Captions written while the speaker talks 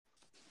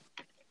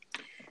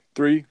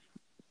Three,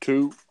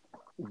 two,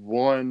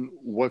 one.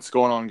 What's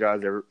going on,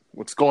 guys?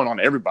 What's going on,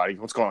 everybody?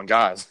 What's going on,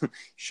 guys?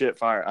 Shit,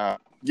 fire.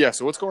 Yeah,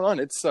 so what's going on?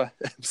 It's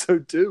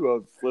episode 2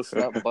 of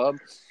Listen Up, Bub.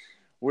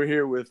 We're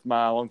here with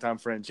my longtime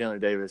friend, Chandler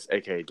Davis,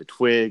 a.k.a. The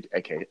Twig,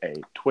 a.k.a.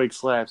 Twig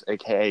Slaps,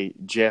 a.k.a.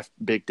 Jeff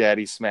Big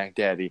Daddy Smack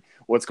Daddy.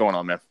 What's going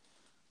on, man?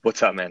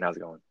 What's up, man? How's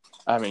it going?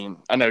 I mean,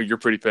 I know you're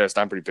pretty pissed.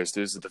 I'm pretty pissed.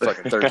 This is the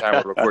fucking third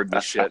time we're recording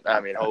this shit.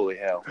 I mean, holy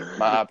hell.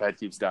 My iPad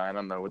keeps dying. I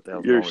don't know what the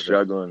hell's You're wrong with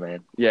struggling,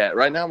 man. Yeah,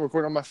 right now I'm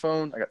recording on my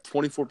phone. I got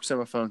 24% of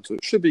my phone, so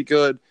it should be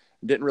good.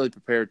 Didn't really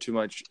prepare too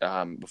much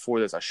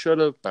before this. I should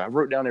have, but I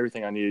wrote down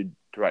everything I needed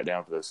to write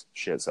down for this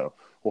shit. So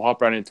we'll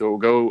hop right into it. We'll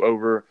go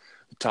over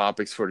the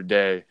topics for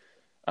today.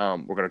 We're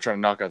going to try to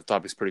knock out the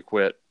topics pretty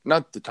quick.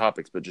 Not the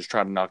topics, but just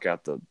try to knock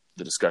out the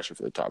discussion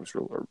for the topics.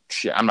 Or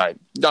shit, I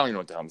don't even know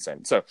what the hell I'm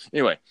saying. So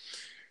anyway,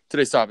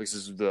 today's topics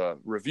is the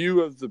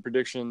review of the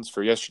predictions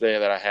for yesterday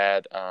that I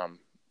had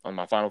on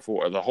my Final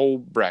Four, the whole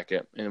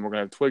bracket. And then we're going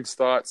to have Twig's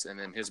thoughts and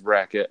then his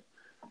bracket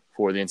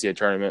for the NCAA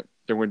tournament.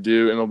 Then we're going to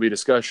do MLB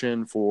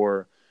discussion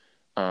for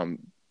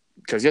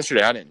because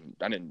yesterday I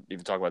didn't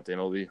even talk about the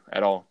MLB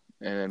at all.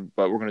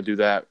 But we're going to do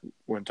that.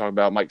 We're going to talk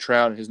about Mike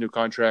Trout and his new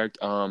contract,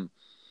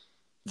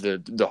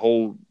 the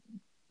whole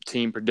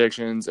team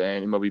predictions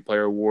and MLB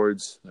player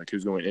awards, like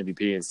who's going to win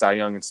MVP and Cy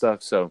Young and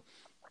stuff. So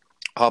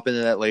hop into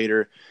that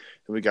later.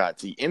 And we got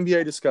the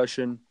NBA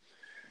discussion.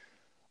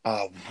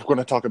 We're going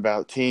to talk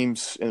about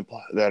teams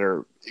that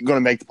are going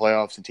to make the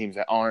playoffs and teams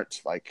that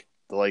aren't, like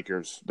the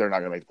Lakers. They're not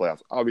going to make the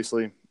playoffs,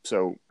 obviously.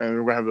 So, and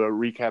we're going to have a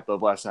recap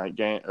of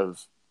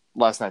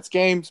last night's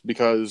games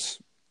because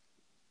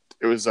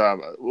it was a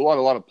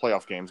lot of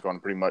playoff games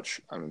going pretty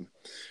much.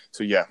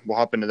 So yeah, we'll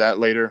hop into that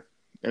later.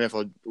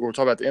 NFL. We'll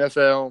talk about the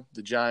NFL.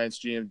 The Giants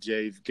GM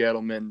Dave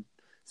Gettleman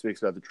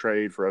speaks about the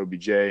trade for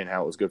OBJ and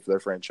how it was good for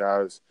their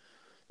franchise.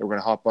 We're going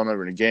to hop on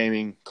over to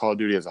gaming, Call of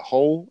Duty as a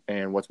whole,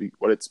 and what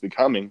it's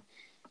becoming.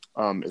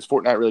 Is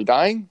Fortnite really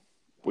dying?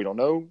 We don't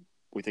know.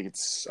 We think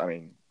it's.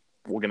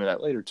 We'll get into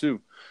that later too.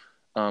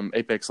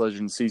 Apex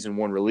Legends Season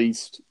 1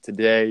 released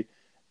today,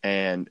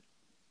 and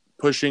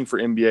pushing for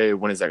NBA.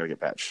 When is that going to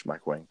get patched,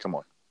 Mike Wayne? Come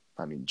on.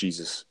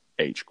 Jesus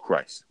H.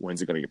 Christ.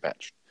 When's it going to get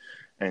patched?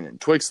 And then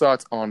Twig's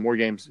thoughts on more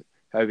games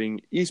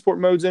having esport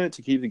modes in it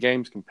to keep the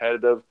games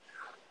competitive.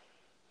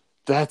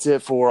 That's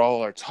it for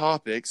all our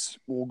topics.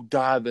 We'll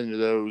dive into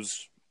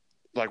those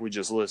like we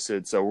just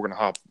listed. So we're going to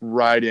hop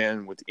right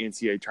in with the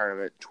NCAA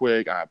tournament.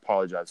 Twig, I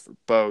apologize for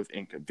both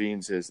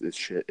inconveniences. This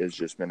shit has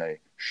just been a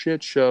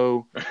shit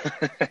show.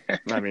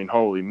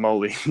 Holy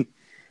moly.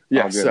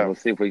 Yeah, so we'll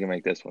see if we can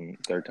make this one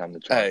third time the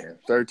charm. Hey,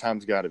 third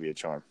time's got to be a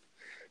charm.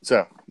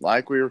 So,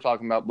 like we were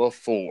talking about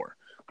before,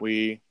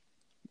 we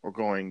are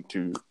going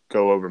to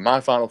go over my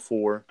Final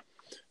Four.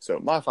 So,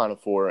 my Final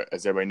Four,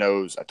 as everybody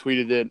knows, I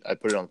tweeted it. I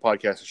put it on the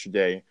podcast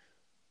yesterday.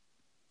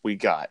 We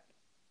got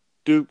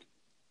Duke,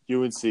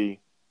 UNC,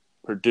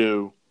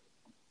 Purdue,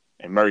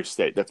 and Murray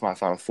State. That's my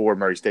Final Four.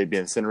 Murray State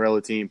being the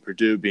Cinderella team,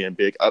 Purdue being a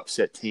big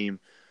upset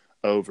team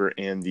over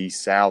in the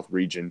South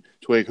region.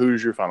 Twig,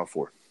 who's your Final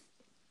Four?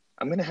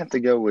 I'm going to have to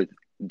go with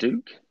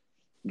Duke,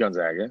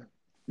 Gonzaga,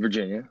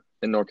 Virginia,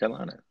 and North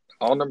Carolina.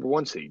 All number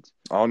 1 seeds.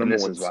 All number 1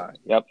 seeds. This is why.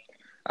 Yep.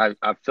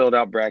 I've filled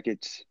out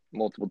brackets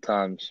multiple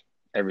times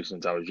ever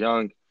since I was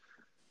young,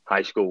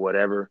 high school,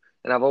 whatever.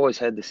 And I've always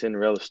had the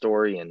Cinderella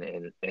story and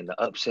the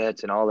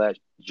upsets and all that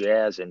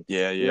jazz. And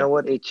you know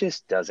what? It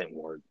just doesn't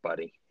work,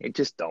 buddy. It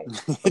just don't.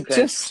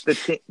 Okay?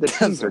 the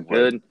teams are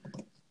good,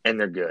 and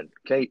they're good.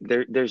 Okay?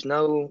 There's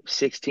no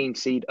 16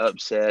 seed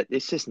upset.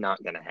 It's just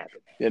not going to happen.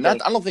 Yeah,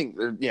 I don't think.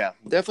 Yeah,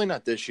 definitely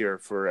not this year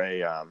for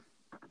a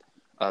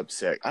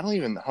upset. I don't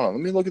even. Hold on.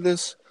 Let me look at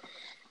this.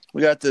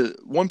 We got the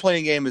one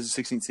playing game as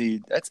a 16th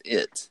seed. That's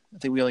it. I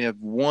think we only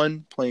have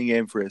one playing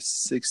game for a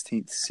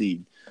 16th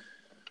seed.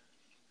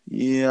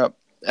 Yep,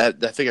 I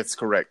think that's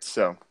correct.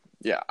 So,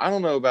 yeah, I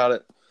don't know about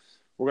it.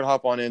 We're going to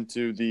hop on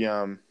into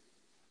the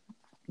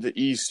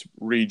East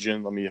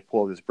region. Let me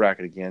pull this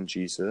bracket again.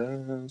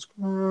 Jesus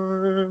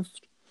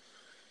Christ.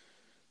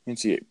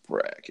 NCAA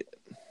bracket.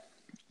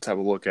 Let's have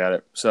a look at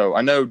it. So,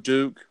 I know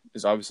Duke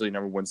is obviously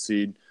number 1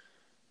 seed,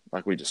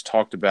 like we just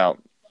talked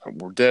about.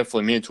 We're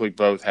definitely, me and Twig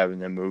both having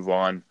them move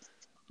on.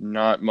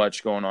 Not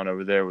much going on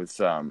over there with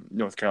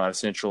North Carolina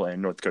Central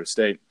and North Dakota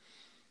State.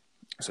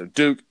 So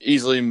Duke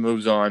easily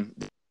moves on.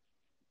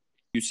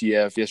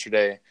 UCF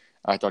yesterday,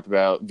 I talked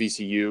about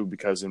VCU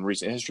because in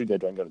recent history they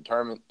don't go to the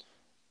tournament.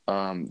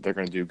 They're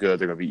going to do good.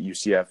 They're going to beat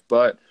UCF.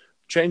 But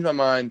changed my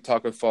mind.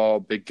 Taco Fall,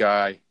 big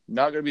guy,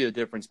 not going to be the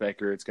difference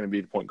maker. It's going to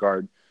be the point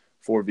guard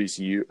for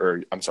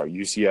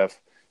UCF.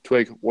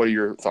 Twig, what are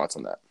your thoughts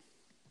on that?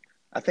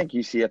 I think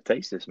UCF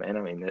takes this, man.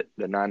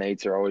 The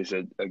 9-8s are always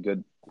a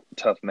good,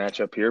 tough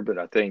matchup here, but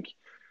I think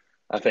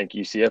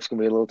UCF's going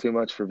to be a little too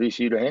much for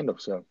VCU to handle.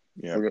 So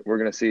yeah, we're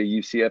going to see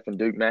a UCF and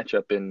Duke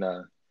matchup in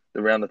the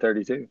round of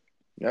 32.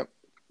 Yep.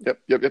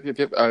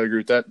 I agree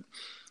with that.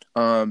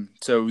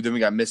 So then we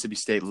got Mississippi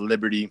State,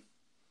 Liberty.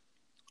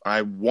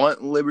 I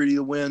want Liberty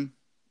to win.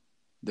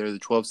 They're the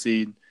 12th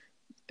seed,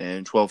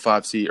 and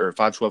 12-5 seed or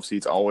 5-12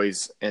 seeds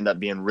always end up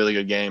being really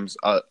good games.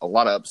 A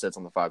lot of upsets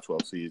on the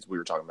 5-12 seeds. We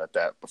were talking about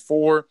that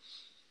before,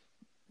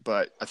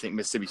 but I think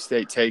Mississippi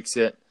State takes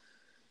it.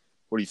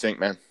 What do you think,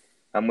 man?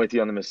 I'm with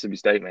you on the Mississippi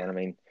State, man. I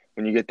mean,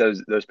 when you get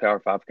those Power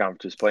Five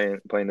conferences playing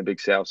the Big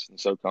Souths and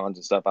SoCons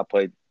and stuff, I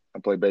played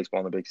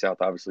baseball in the Big South,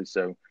 obviously.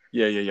 So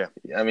Yeah.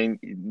 I mean,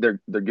 they're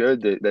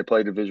good. They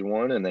play Division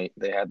I and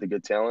they have the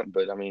good talent.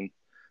 But I mean,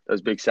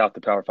 those Big South,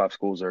 the Power Five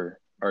schools are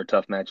a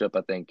tough matchup.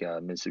 I think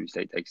Mississippi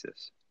State takes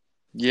this.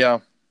 Yeah,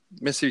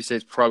 Mississippi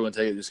State's probably going to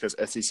take it just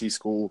because SEC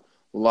school,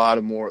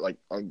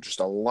 just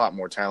a lot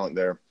more talent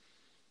there.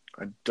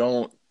 I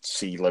don't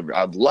see Liberty.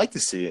 I'd like to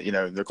see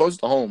it. They're close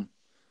to home.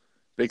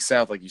 Big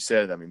South, like you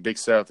said, I mean, Big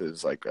South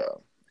is like a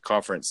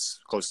conference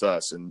close to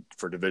us and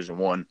for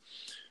Division I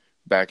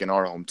back in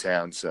our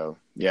hometown. So,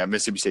 yeah,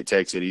 Mississippi State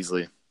takes it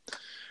easily.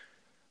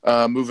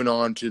 Moving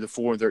on to the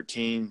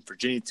 4-13,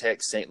 Virginia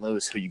Tech, St.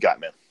 Louis. Who you got,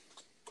 man?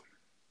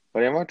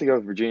 Well, I'm about to go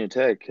with Virginia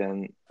Tech,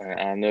 and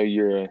I know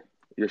you're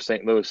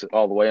St. Louis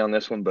all the way on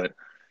this one, but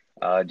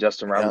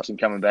Justin Robertson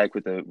coming back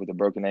with a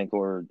broken ankle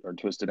or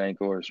twisted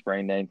ankle or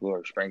sprained ankle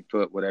or sprained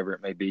foot, whatever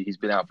it may be. He's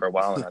been out for a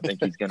while, and I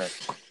think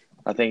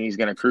he's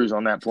gonna cruise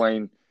on that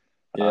plane,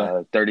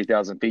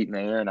 30,000 feet in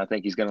the air, and I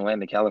think he's gonna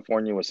land in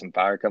California with some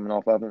fire coming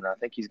off of him. And I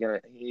think he's gonna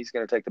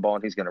take the ball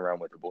and he's gonna run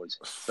with the boys.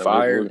 So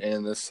fire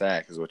in the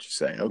sack is what you're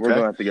saying. Okay, we're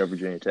gonna have to go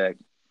Virginia Tech.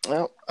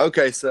 Well,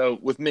 okay, so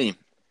with me,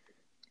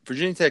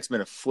 Virginia Tech's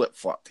been a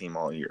flip-flop team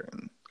all year,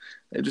 and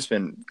they've just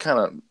been kind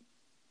of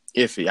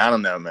iffy. I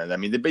don't know, man. I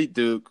mean, they beat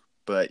Duke,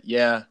 but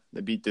yeah, they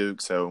beat Duke.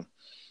 So,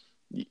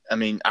 I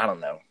mean, I don't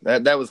know.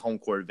 That was home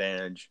court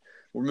advantage.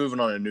 We're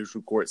moving on to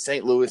neutral court.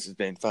 St. Louis has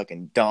been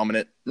fucking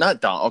dominant.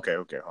 Okay,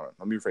 hold on.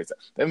 Let me rephrase that.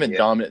 They've been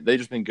dominant. They've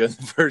just been good in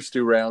the first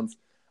two rounds.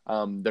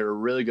 They're a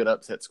really good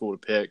upset school to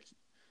pick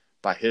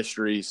by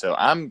history. So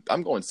I'm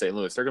going St.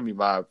 Louis. They're going to be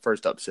my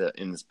first upset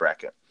in this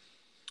bracket.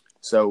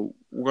 So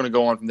we're going to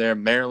go on from there.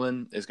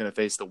 Maryland is going to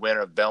face the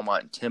winner of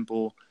Belmont and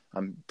Temple.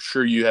 I'm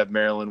sure you have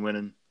Maryland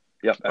winning.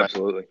 Yep,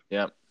 absolutely.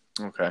 Yep.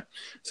 Okay.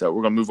 So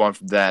we're going to move on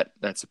from that.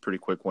 That's a pretty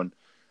quick one.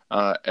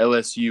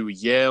 LSU,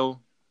 Yale.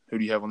 Who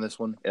do you have on this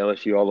one?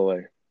 LSU all the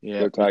way.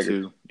 Yeah, Tigers.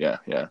 Too. Yeah.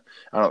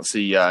 I don't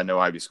see no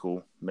Ivy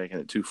School making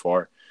it too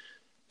far.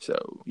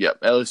 So,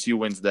 LSU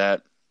wins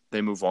that. They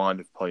move on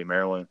to play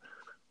Maryland.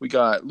 We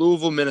got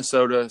Louisville,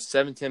 Minnesota,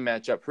 7-10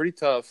 matchup. Pretty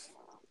tough.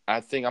 I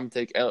think I'm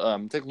going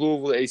to take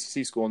Louisville, the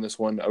ACC school in this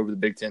one over the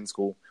Big Ten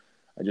school.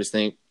 I just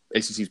think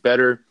ACC's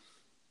better,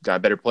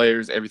 got better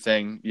players,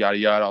 everything, yada,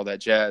 yada, all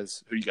that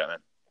jazz. Who you got, man?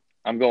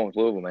 I'm going with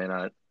Louisville,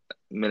 man.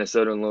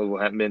 Minnesota and Louisville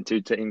haven't been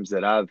two teams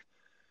that I've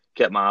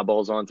kept my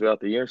eyeballs on throughout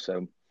the year,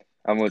 so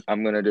I'm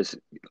going to just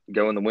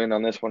go in the win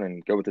on this one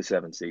and go with the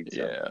 7 seed.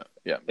 So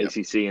yeah.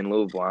 ACC and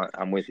Louisville,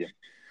 I'm with you.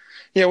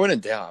 Yeah, when in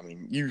doubt, I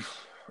mean,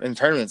 in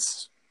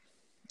tournaments,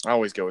 I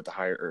always go with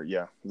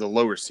the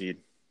lower seed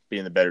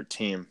being the better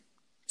team.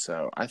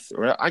 So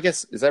I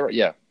guess, is that right?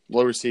 Yeah,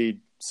 lower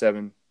seed,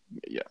 7.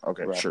 Yeah,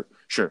 okay, right.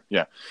 Sure,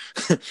 yeah.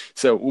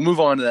 So we'll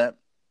move on to that.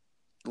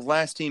 The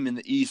last team in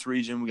the East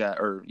region,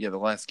 the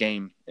last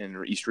game in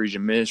the East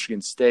region,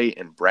 Michigan State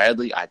and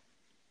Bradley.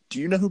 Do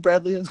you know who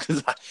Bradley is?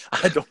 Because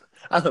I don't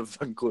have a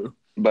fucking clue.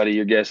 Buddy,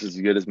 your guess is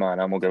as good as mine.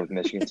 I'm going to go with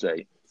Michigan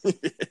State.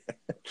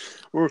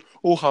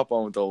 We'll hop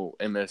on with old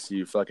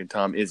MSU fucking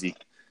Tom Izzy.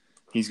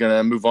 He's going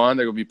to move on.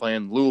 They're going to be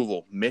playing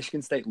Louisville.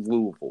 Michigan State,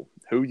 Louisville.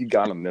 Who you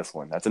got on this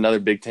one? That's another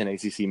Big Ten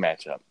ACC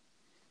matchup.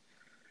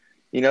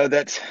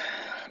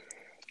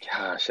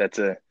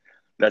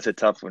 That's a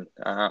tough one.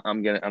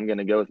 I'm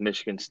gonna go with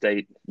Michigan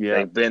State. Yeah.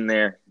 They've been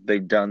there.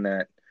 They've done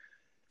that.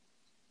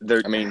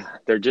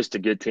 They're just a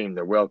good team.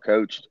 They're well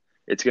coached.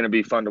 It's going to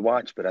be fun to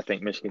watch, but I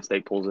think Michigan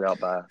State pulls it out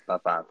by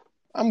 5.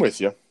 I'm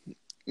with you.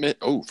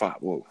 5.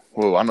 Whoa!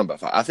 I don't know about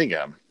 5. I think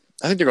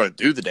they're going to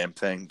do the damn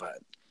thing, but I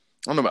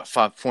don't know about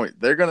 5 points.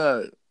 They're going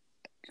to.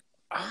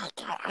 I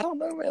don't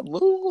know, man.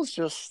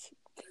 Louisville's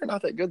they're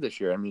not that good this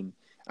year. I mean,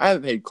 I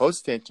haven't paid close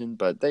attention,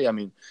 but I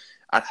need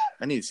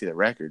to see the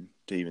record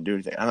to even do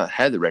anything. I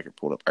had the record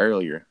pulled up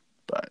earlier,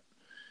 but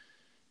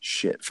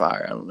shit,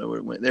 fire. I don't know where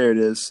it went. There it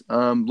is.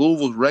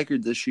 Louisville's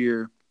record this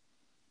year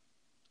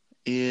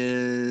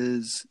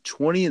is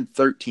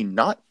 20-13.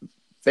 Not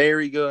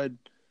very good.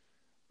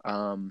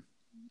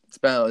 It's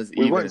about as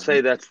even. We wouldn't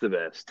say that's the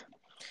best.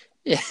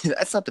 Yeah,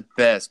 that's not the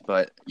best,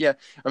 but yeah,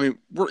 I mean,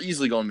 we're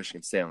easily going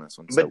Michigan State on this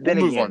one. So but then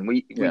again,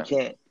 we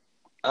can't.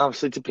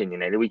 Obviously, it's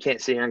opinionated. We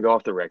can't sit here and go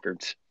off the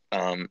records,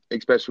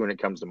 especially when it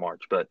comes to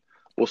March. But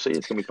we'll see.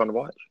 It's going to be fun to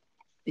watch.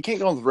 You can't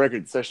go on the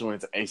record, especially when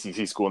it's an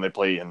ACC school and they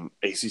play in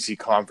ACC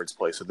conference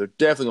play. So they're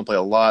definitely going to play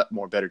a lot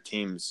more better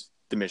teams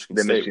than Michigan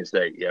State. Michigan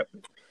State, yep.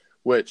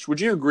 Which,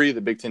 would you agree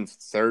the Big Ten's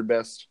third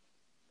best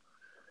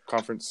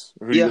conference?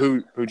 Who'd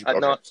you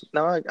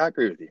No, I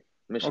agree with you.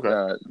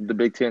 Michigan, the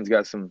Big Ten's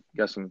got some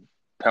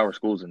power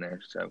schools in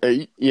there. So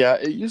it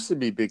used to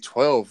be Big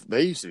 12.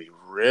 They used to be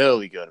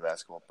really good at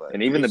basketball.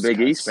 And even the Big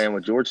East, man,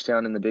 with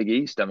Georgetown in the Big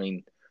East, I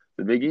mean,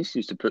 the Big East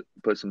used to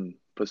put some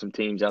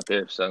teams out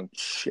there. So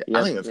shit,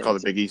 I think it's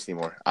called the Big East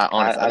anymore.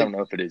 I don't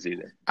know if it is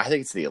either. I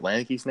think it's the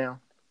Atlantic East now.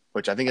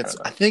 which I think I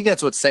don't know.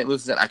 that's what St.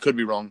 Louis is in. I could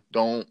be wrong.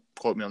 Don't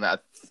quote me on that.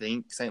 I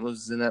think St. Louis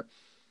is in that,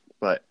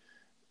 but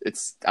I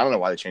don't know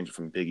why they changed it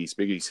from Big East.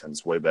 Big East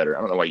sounds way better.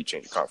 I don't know why you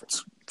changed the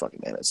conference.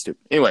 Fucking man, that's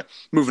stupid. Anyway,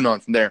 moving on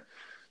from there.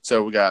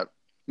 So we got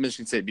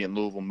Michigan State being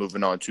Louisville,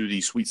 moving on to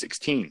the Sweet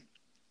 16.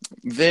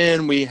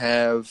 Then we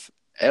have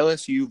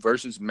LSU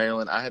versus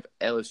Maryland. I have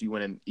LSU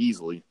winning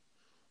easily.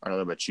 I don't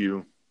know about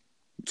you.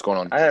 What's going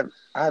on? I have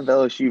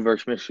LSU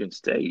versus Michigan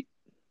State.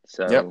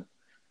 So, Yep.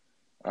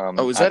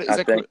 Is that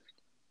I think,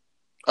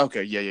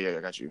 okay? Yeah.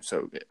 I got you.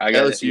 So I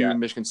got LSU, it, yeah.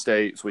 Michigan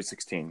State, Sweet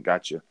 16.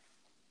 Got you.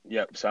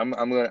 Yep. So I'm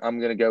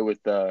gonna go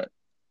with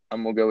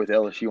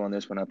LSU on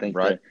this one. I think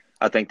Right.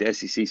 the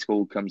SEC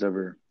school comes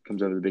over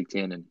the Big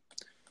Ten,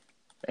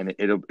 and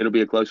it'll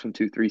be a close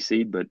 1-2-3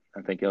 seed, but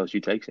I think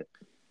LSU takes it.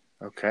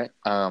 Okay.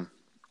 I'm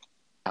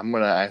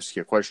gonna ask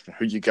you a question.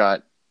 Who you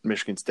got?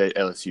 Michigan State,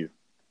 LSU.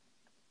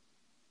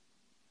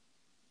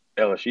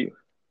 LSU.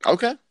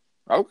 Okay.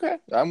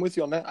 I'm with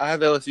you on that. I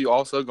have LSU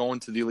also going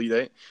to the Elite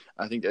Eight.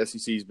 I think the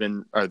SEC's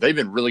they've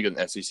been really good in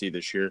the SEC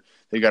this year.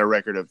 They got a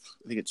record of,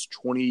 I think it's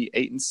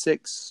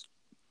 28-6.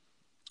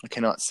 I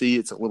cannot see.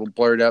 It's a little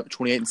blurred out.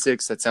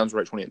 28-6. That sounds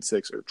right.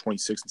 28-6 or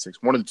 26-6.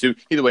 One of the two.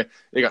 Either way,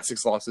 they got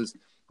 6 losses.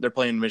 They're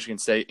playing Michigan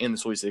State in the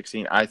Sweet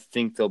 16. I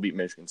think they'll beat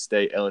Michigan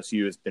State.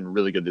 LSU has been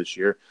really good this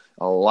year.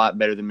 A lot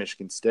better than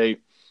Michigan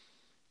State.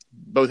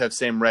 Both have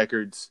same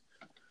records.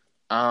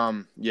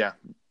 Yeah.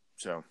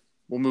 So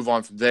we'll move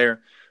on from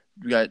there.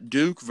 We got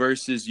Duke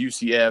versus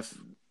UCF.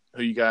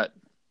 Who you got?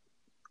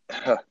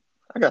 I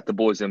got the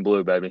boys in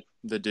blue, baby.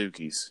 The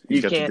Dukies.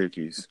 You got can't- the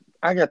Dukies.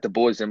 I got the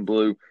boys in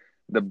blue.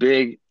 The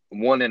big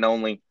one and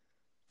only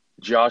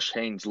Josh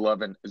Haynes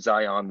loving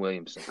Zion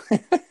Williamson.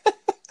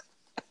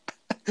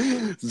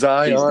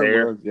 Zion. He's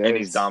there, yes. and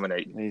he's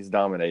dominating. He's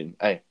dominating.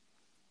 Hey,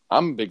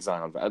 I'm a big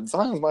Zion fan.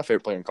 Zion's my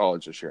favorite player in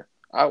college this year.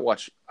 I've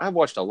watched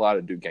a lot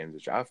of Duke games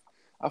this year.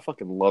 I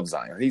fucking love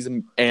Zion. He's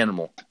an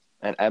animal,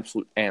 an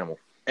absolute animal.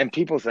 And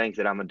people think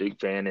that I'm a Duke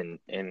fan,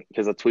 and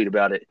because I tweet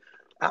about it,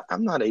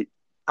 I'm not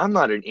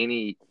an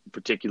any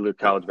particular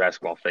college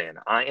basketball fan.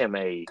 I am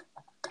a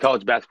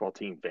college basketball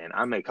team fan.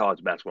 I'm a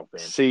college basketball fan.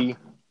 See,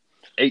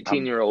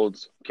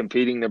 18-year-olds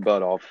competing their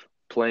butt off,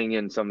 playing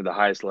in some of the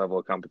highest level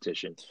of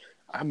competition.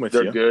 I'm with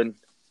They're you. good.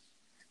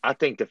 I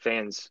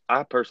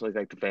personally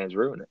think the fans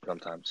ruin it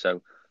sometimes.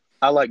 So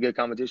I like good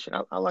competition.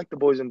 I like the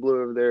boys in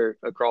blue over there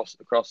across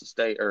the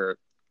state, or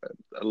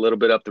a little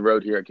bit up the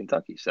road here at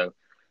Kentucky. So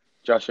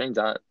Josh Haynes,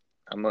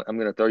 I'm going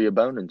to throw you a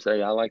bone and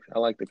say I like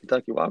the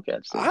Kentucky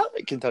Wildcats too. I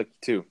like Kentucky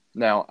too.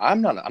 Now,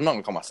 I'm not going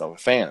to call myself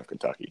a fan of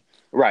Kentucky.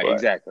 Right, But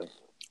exactly.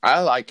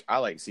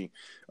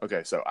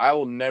 Okay, so I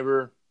will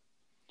never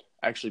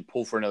actually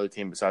pull for another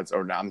team besides,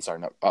 or no, I'm sorry,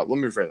 no, let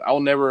me rephrase it. I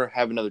will never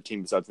have another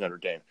team besides Notre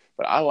Dame.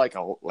 But I like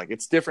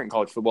it's different in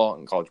college football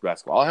and college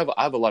basketball. I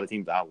have a lot of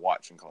teams that I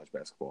watch in college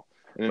basketball,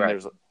 and then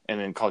Right.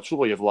 in college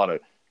football you have a lot of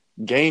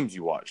games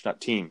you watch, not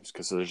teams,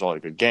 because there's a lot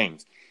of good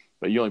games.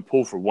 But you only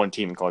pull for one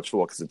team in college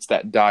football because it's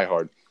that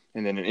diehard.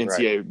 And then in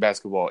NCAA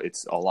basketball,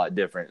 it's a lot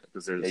different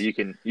because there's You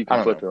can I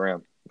don't flip it know.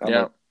 around.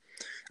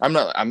 I'm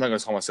not going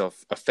to call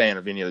myself a fan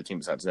of any other team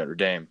besides Notre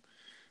Dame.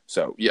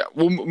 So yeah,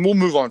 we'll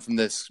move on from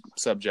this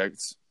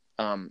subject.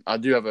 I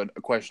do have a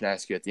question to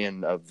ask you at the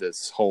end of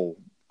this whole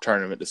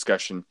tournament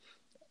discussion,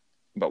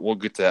 but we'll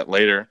get to that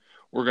later.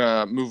 We're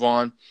gonna move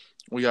on.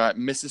 We got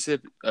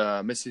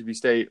Mississippi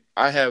State.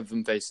 I have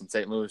them facing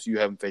St. Louis. You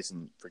have them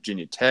facing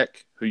Virginia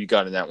Tech. Who you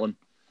got in that one?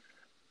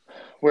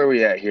 Where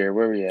we at here?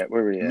 Where we at?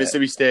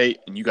 Mississippi State,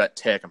 and you got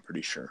Tech. I'm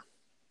pretty sure.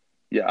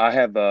 Yeah, I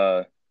have.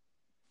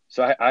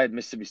 So I had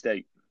Mississippi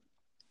State.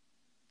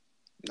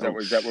 Is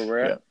that where we're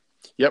at? Yeah.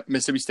 Yep,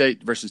 Mississippi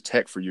State versus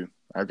Tech for you.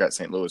 I've got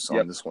St. Louis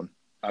on this one.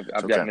 I've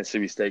Okay. got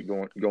Mississippi State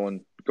going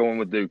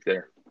with Duke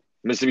there.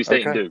 Mississippi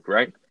State and Duke,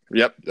 right?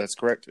 Yep, that's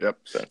correct. Yep.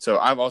 So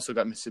I've also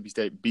got Mississippi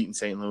State beating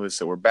St. Louis,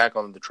 so we're back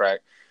on the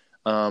track.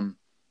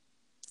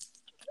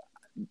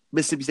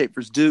 Mississippi State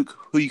versus Duke.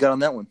 Who you got on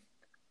that one?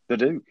 The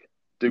Duke.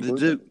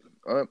 Duke.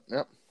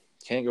 Yep.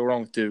 Can't go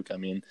wrong with Duke. I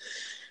mean,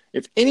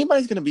 if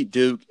anybody's going to beat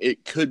Duke,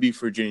 it could be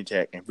Virginia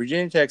Tech. And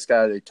Virginia Tech's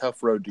got a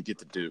tough road to get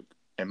to Duke,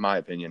 in my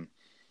opinion.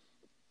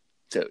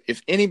 So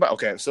if anybody –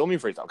 okay, so let me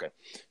rephrase that. Okay,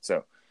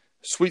 so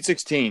Sweet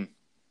 16,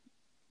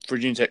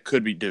 Virginia Tech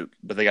could beat Duke,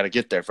 but they got to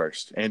get there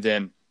first. And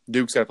then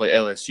Duke's got to play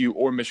LSU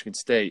or Michigan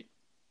State,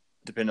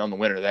 depending on the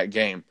winner of that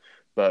game.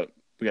 But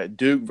we got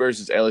Duke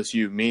versus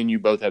LSU. Me and you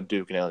both have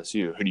Duke and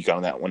LSU. Who do you got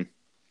on that one?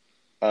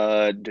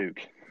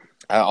 Duke.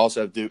 I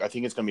also have Duke. I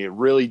think it's going to be a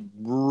really,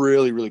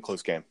 really, really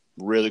close game.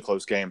 Really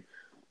close game.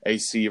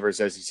 AC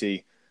versus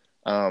SEC.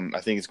 I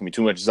think it's going to be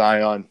too much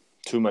Zion. And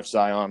too much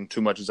Zion.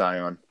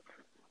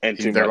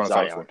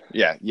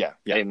 Yeah.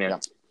 Amen. Yeah.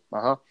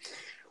 Uh-huh.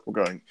 We're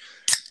going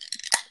to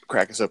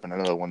crack us open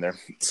another one there.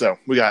 So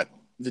we got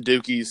the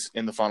Dukies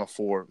in the Final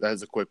Four. That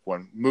is a quick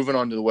one. Moving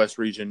on to the West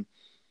region.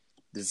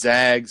 The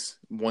Zags,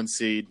 1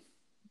 seed,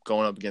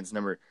 going up against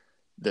the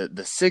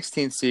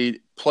 16th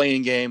seed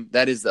playing game.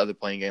 That is the other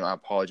playing game. I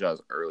apologize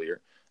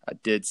earlier. I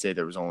did say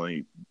there was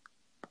only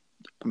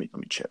 – let me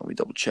check. Let me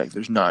double check.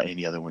 There's not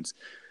any other ones.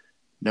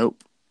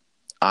 Nope.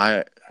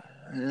 Okay,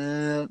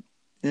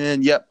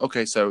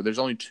 so there's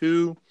only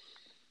two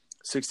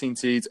 16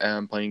 seeds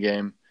playing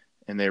game,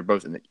 and they're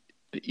both in the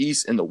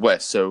East and the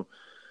West. So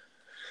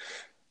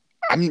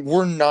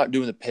we're not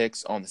doing the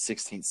picks on the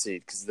 16th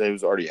seed because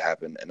those already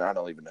happened, and I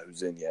don't even know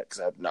who's in yet because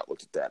I have not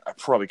looked at that. I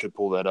probably could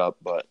pull that up,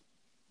 but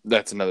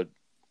that's at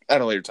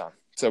a later time.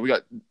 So we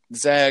got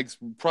Zags.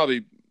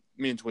 Probably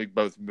me and Twig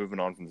both moving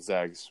on from the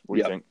Zags. What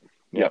do you think?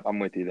 Yep, I'm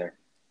with you there.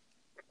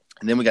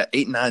 And then we got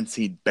 8 and 9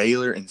 seed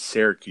Baylor and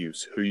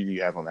Syracuse. Who do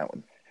you have on that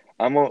one?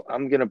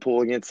 I'm gonna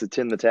pull against the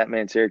Tim the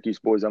Tatman Syracuse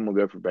boys. I'm gonna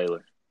go for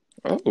Baylor.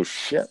 Oh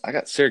shit! I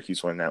got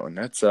Syracuse winning that one.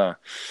 That'll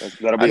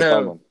be a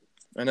fun one.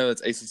 I know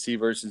it's ACC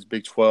versus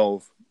Big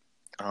 12.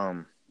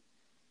 I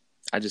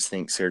just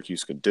think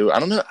Syracuse could do it. I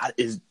don't know.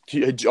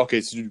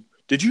 Okay? So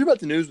did you hear about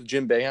the news with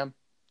Jim Boeheim?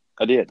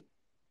 I did.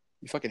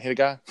 You fucking hit a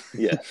guy.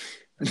 Yeah,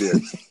 I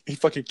did. He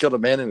fucking killed a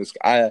man in his.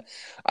 I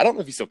don't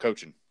know if he's still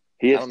coaching.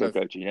 He is still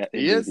coaching. Yeah,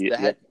 he is.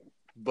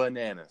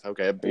 Bananas.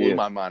 Okay, it blew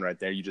my mind right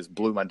there. You just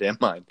blew my damn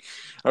mind.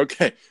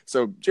 Okay,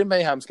 so Jim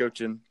Boeheim's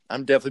coaching.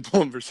 I'm definitely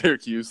pulling for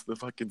Syracuse, the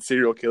fucking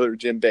serial killer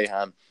Jim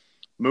Boeheim.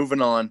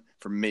 Moving on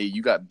from me,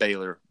 you got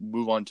Baylor.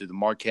 Move on to the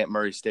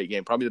Marquette-Murray State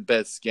game. Probably the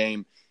best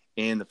game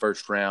in the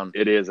first round.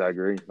 It is, I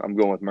agree. I'm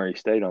going with Murray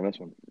State on this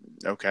one.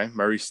 Okay,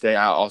 Murray State.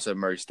 I also have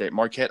Murray State.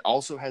 Marquette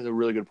also has a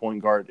really good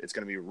point guard. It's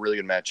going to be a really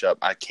good matchup.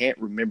 I can't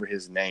remember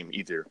his name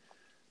either,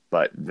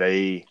 but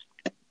they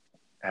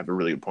have a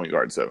really good point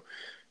guard. So,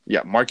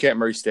 yeah, Marquette,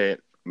 Murray State.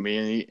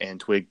 Me and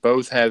Twig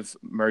both have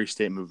Murray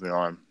State moving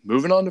on.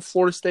 Moving on to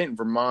Florida State and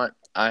Vermont.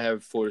 I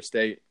have Florida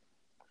State.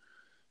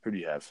 Who do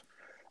you have?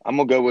 I'm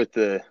gonna go with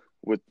the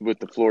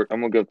Florida.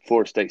 I'm gonna go with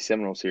Florida State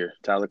Seminoles here.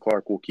 Tyler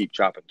Clark will keep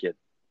chopping, kid.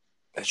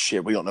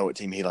 Shit, we don't know what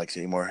team he likes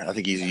anymore. I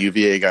think he's a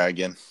UVA guy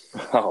again.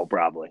 Oh,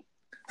 probably.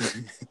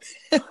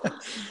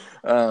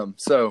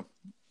 So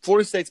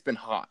Florida State's been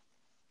hot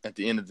at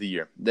the end of the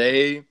year.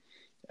 They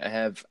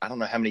have I don't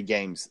know how many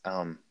games. I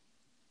don't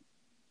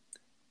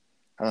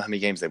know how many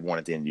games they've won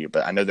at the end of the year,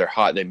 but I know they're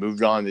hot. They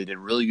moved on. They did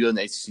really good in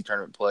the ACC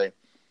tournament play.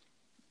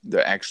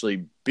 They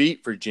actually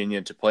beat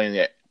Virginia to play in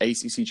the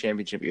ACC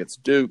championship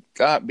against Duke.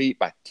 Got beat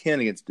by 10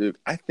 against Duke.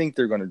 I think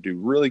they're going to do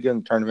really good in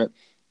the tournament.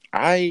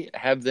 I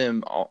have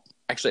them all.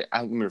 Actually,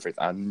 let me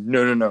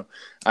rephrase. No.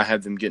 I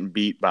have them getting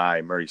beat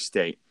by Murray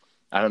State.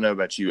 I don't know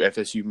about you.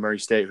 FSU, Murray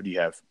State. Who do you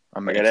have?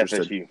 I got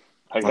FSU.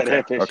 I got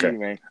FSU,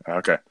 man.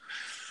 Okay.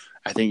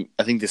 I think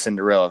the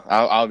Cinderella. I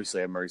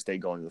obviously have Murray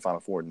State going to the Final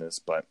Four in this,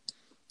 but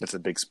that's a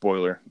big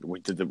spoiler. We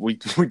did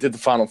the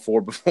Final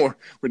Four before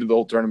we did the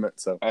whole tournament,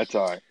 so that's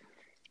all right.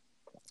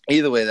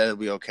 Either way, that'll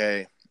be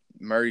okay.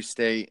 Murray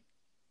State,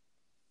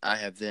 I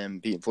have them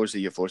beating Florida State.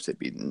 You have Florida State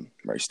beating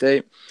Murray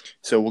State.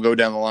 So we'll go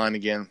down the line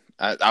again.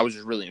 I was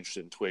just really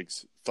interested in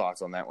Twig's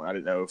thoughts on that one. I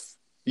didn't know if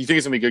you think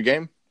it's gonna be a good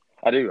game.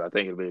 I do. I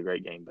think it'll be a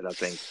great game, but I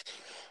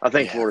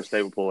think Florida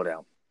State will pull it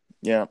out.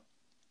 Yeah,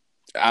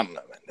 I don't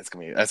know, man. That's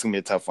gonna be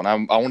a tough one. I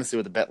want to see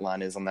what the bet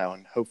line is on that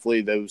one.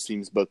 Hopefully, those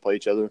teams both play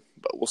each other,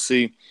 but we'll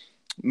see.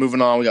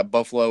 Moving on, we got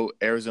Buffalo,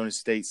 Arizona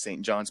State,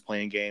 St. John's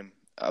playing game.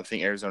 I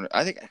think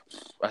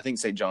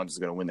St. John's is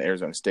going to win the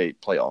Arizona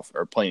State playoff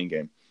or playing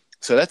game.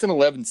 So that's an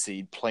 11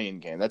 seed playing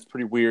game. That's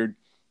pretty weird.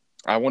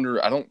 I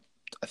wonder. I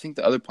think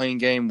the other playing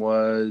game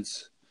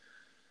was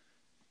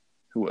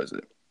who was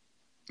it?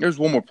 There was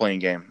one more playing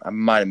game. I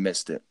might have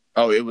missed it.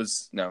 Oh, it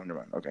was no, never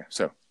mind. Okay,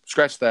 so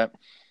scratch that.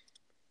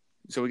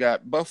 So we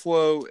got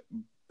Buffalo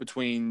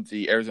between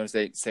the Arizona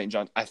State, St.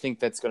 John's. I think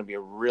that's going to be a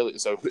really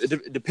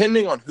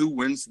depending on who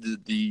wins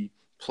the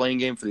playing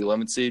game for the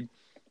 11th seed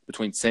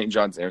between St.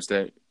 John's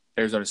and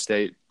Arizona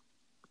State,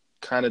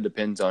 kind of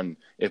depends on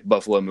if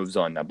Buffalo moves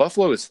on. Now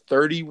Buffalo is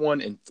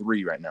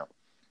 31-3 right now.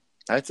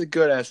 That's a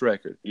good ass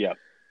record. Yeah.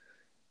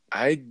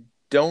 I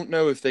don't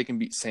know if they can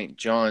beat St.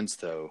 John's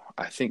though.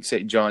 I think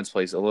St. John's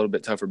plays a little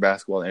bit tougher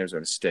basketball than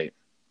Arizona State.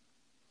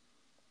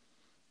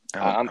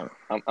 I'm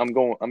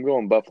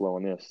going Buffalo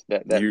on this.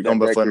 You're going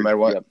Buffalo no matter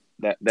what.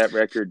 Yeah, that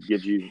record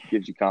gives you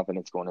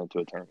confidence going into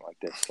a tournament like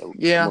this. So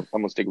yeah, I'm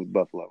gonna stick with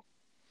Buffalo.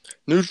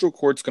 Neutral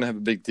court's gonna have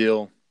a big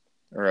deal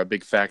or a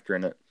big factor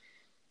in it,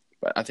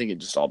 but I think it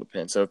just all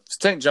depends. So if it's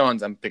St.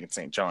 John's, I'm picking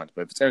St. John's,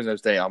 but if it's Arizona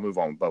State, I'll move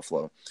on with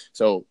Buffalo.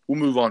 So we'll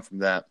move on from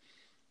that.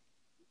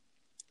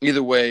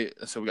 Either way,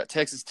 so we got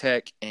Texas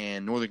Tech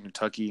and Northern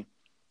Kentucky.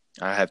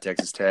 I have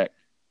Texas Tech.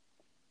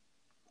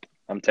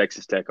 I'm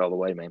Texas Tech all the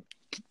way, man.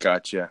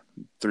 Gotcha.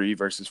 3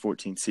 versus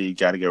 14 seed.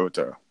 Got to go with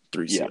the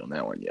 3 seed on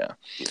that one, yeah.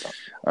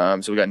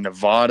 So we got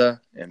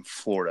Nevada and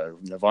Florida.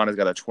 Nevada's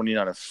got a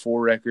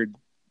 29-4 record.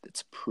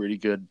 It's a pretty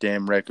good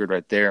damn record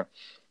right there.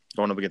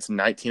 Going up against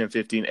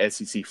 19-15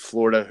 SEC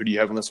Florida. Who do you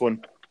have on this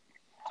one?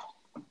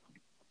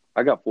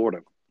 I got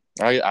Florida.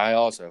 I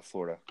also have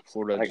Florida.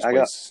 Florida. I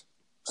got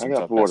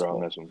Florida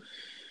on this one.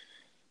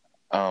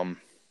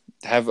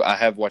 I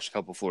have watched a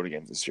couple of Florida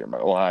games this year. I'm not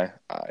gonna lie.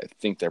 I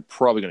think they're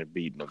probably going to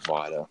beat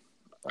Nevada.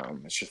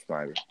 It's just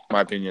my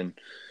opinion,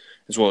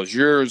 as well as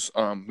yours.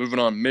 Moving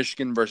on,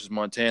 Michigan versus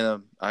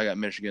Montana. I got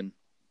Michigan.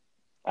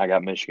 I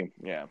got Michigan.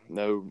 Yeah,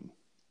 no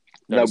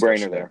No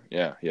discussion brainer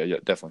there. Yeah,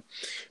 definitely.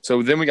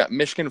 So then we got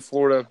Michigan,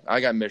 Florida.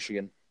 I got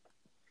Michigan.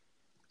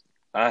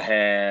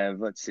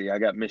 Let's see, I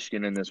got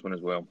Michigan in this one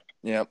as well.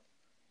 Yep.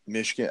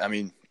 Michigan. I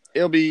mean, I think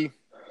it'll be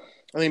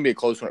a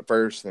close one at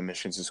first, and then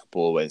Michigan's just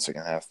pull away in the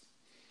second half.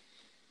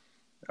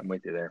 I'm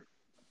with you there.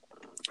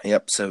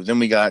 Yep. So then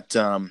we got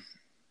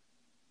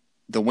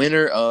the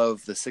winner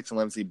of the 6 and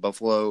 11 seed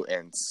Buffalo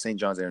and St.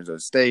 John's, Arizona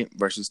State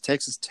versus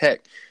Texas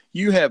Tech.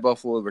 You have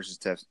Buffalo versus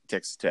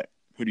Texas Tech.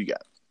 Who do you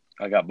got?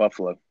 I got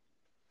Buffalo.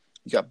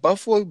 You got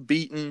Buffalo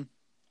beating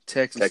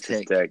Texas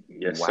Tech.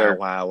 Yes, wow, sir.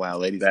 Wow,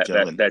 ladies and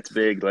gentlemen. That's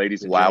big,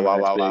 ladies and Wow.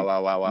 gentlemen.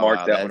 Wow.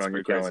 Mark that one on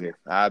your calendar.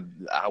 I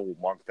will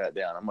mark that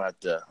down.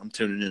 I'm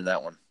tuning into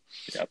that one.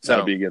 Yep,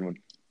 that'll be a good one.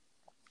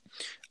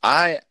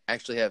 I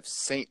actually have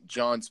St.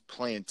 John's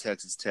playing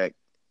Texas Tech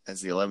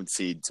as the 11th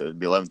seed, so it'd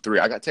be 11-3.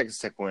 I got Texas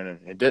Tech winning.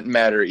 It didn't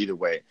matter either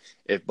way.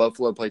 If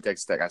Buffalo played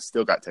Texas Tech, I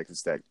still got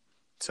Texas Tech.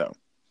 So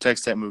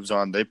Texas Tech moves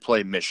on. They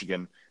play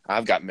Michigan.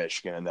 I've got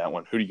Michigan in that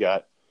one. Who do you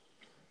got?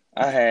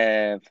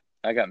 I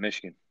got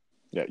Michigan.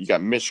 Yeah, you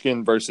got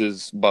Michigan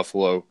versus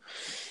Buffalo.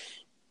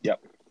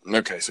 Yep.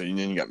 Okay, so then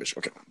you got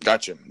Michigan. Okay,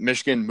 gotcha.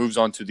 Michigan moves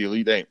on to the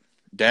Elite Eight.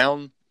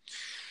 Down.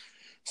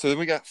 So then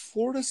we got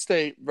Florida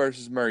State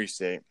versus Murray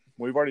State.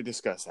 We've already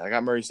discussed that. I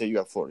got Murray State. You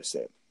got Florida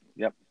State.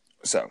 Yep.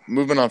 So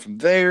moving on from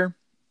there,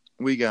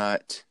 we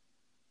got.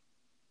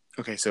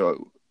 Okay,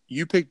 so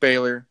you pick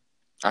Baylor.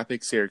 I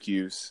pick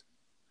Syracuse.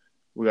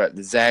 We got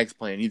the Zags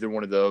playing either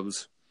one of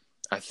those.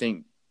 I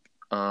think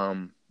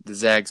the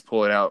Zags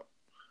pull it out.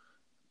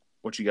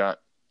 What you got?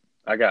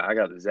 I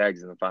got the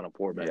Zags in the Final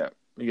Four, man. Yeah,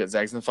 you got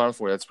Zags in the Final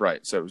Four. That's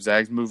right. So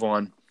Zags move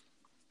on.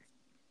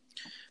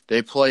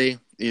 They play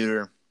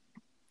either.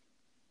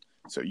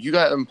 So you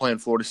got them playing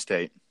Florida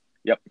State.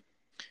 Yep.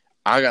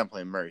 I got them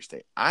playing Murray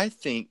State. I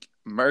think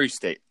Murray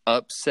State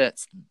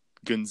upsets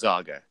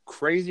Gonzaga.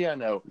 Crazy, I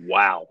know.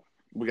 Wow.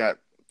 We got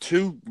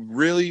two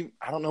really.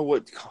 I don't know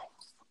what.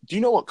 Do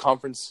you know what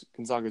conference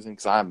Gonzaga's in?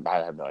 Because I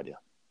have no idea.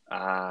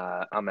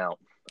 I'm out.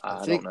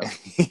 I don't know.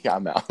 Yeah,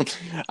 I'm out.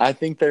 I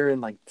think they're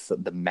in like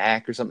the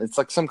MAC or something. It's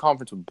like some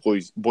conference with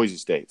Boise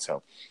State.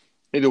 So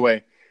either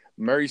way,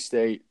 Murray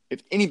State.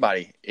 If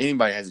anybody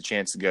has a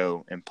chance to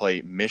go and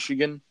play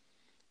Michigan,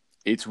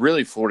 it's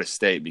really Florida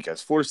State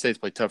because Florida State's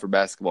play tougher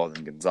basketball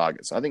than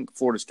Gonzaga. So I think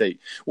Florida State.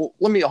 Well,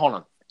 hold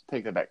on.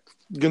 Take that back.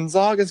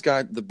 Gonzaga's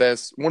got one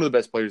of the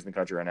best players in the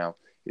country right now.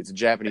 It's a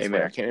Japanese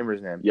player. I can't remember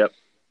his name. Yep,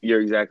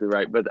 you're exactly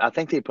right. But I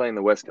think they play in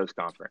the West Coast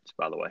Conference,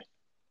 by the way.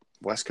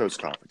 West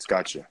Coast Conference.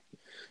 Gotcha.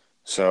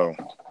 So,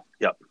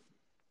 yep.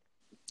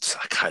 So,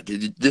 God,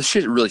 this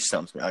shit really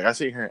stumps me. Like I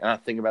sit here and I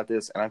think about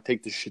this, and I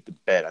take this shit to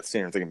bed. I sit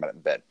here and think about it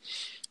in bed.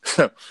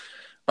 So,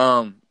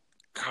 God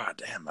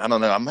damn, I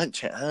don't know. I might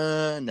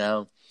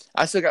no.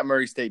 I still got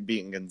Murray State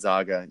beating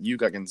Gonzaga. You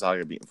got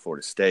Gonzaga beating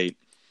Florida State.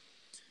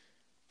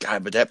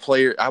 God, but that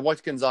player, I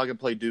watched Gonzaga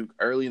play Duke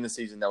early in the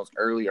season. That was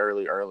early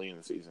in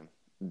the season.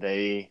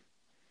 They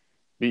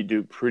beat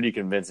Duke pretty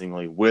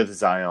convincingly with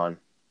Zion,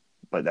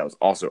 but that was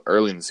also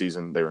early in the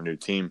season. They were a new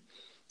team.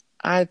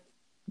 I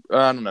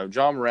don't know.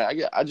 John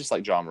Morant, I just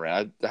like John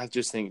Morant. I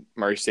just think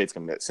Murray State's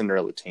going to be that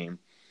Cinderella team.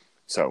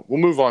 So we'll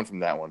move on from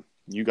that one.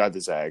 You got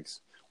the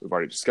Zags. We've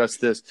already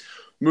discussed this.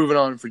 Moving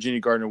on, Virginia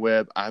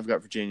Gardner-Webb. I've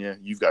got Virginia.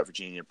 You've got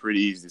Virginia.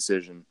 Pretty easy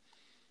decision.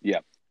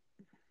 Yeah.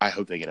 I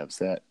hope they get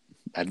upset.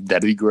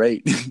 That'd be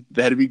great.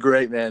 That'd be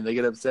great, man. They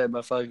get upset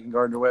by fucking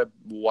Gardner-Webb.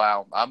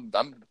 Wow. I'm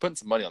putting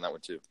some money on that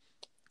one, too.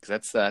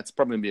 Because that's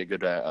probably going to be a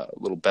good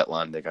little bet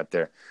line they got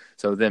there.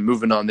 So then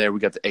moving on there, we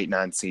got the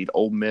 8-9 seed.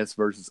 Ole Miss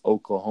versus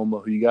Oklahoma.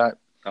 Who you got?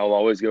 I'll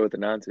always go with the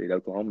 9 seed,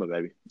 Oklahoma,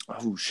 baby.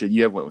 Oh, shit.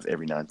 You have went with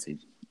every 9 seed.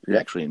 You're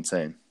actually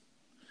insane.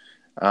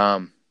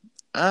 Man,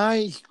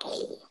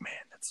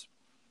 that's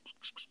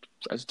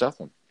a tough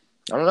one.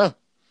 I don't know.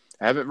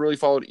 I haven't really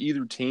followed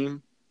either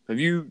team. Have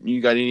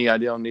you got any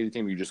idea on either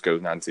team, or you just go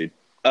with 9 seed?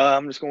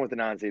 I'm just going with the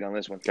 9 seed on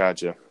this one.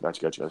 Gotcha. I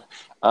think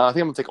I'm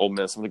going to take Ole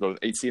Miss. I'm going to go with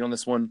 8 seed on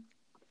this one.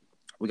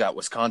 We got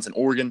Wisconsin,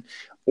 Oregon.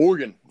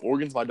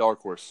 Oregon's my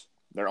dark horse.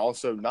 They're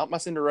also not my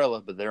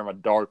Cinderella, but they're my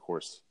dark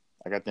horse.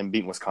 I got them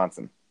beating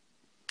Wisconsin.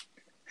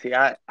 See,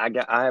 I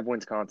have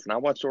Wisconsin. I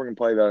watched Oregon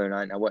play the other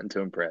night, and I wasn't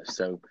too impressed.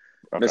 So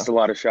missed a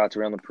lot of shots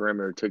around the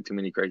perimeter. Took too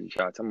many crazy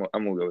shots. I'm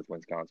gonna go with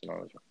Wisconsin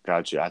on this one.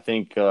 Gotcha. I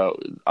think I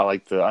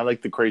like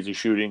the crazy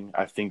shooting.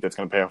 I think that's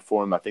gonna pay off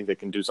for them. I think they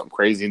can do something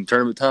crazy in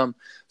tournament time.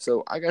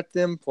 So I got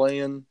them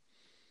playing.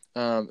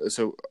 I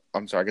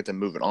got them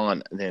moving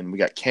on. And then we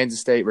got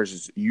Kansas State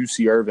versus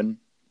UC Irvine.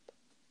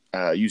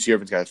 UC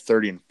Irvine's got a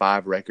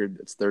 30-5 record.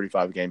 It's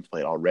 35 games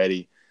played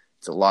already.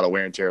 It's a lot of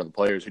wear and tear on the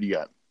players. Who do you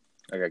got?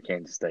 I got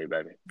Kansas State,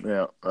 baby.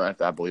 Yeah,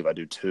 I believe I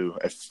do too.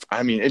 It's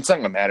not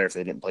going to matter if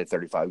they didn't play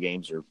 35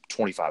 games or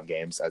 25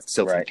 games. I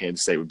still think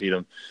Kansas State would beat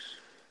them.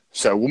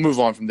 So we'll move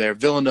on from there.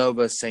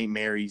 Villanova, St.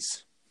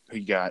 Mary's. Who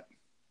you got?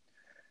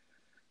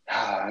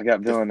 I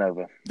got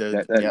Villanova.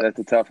 That's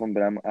a tough one,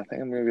 but I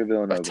think I'm going to go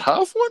Villanova. A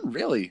tough one?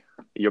 Really?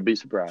 You'll be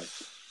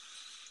surprised.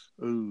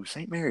 Ooh,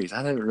 St. Mary's. I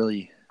haven't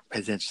really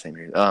paid attention to St.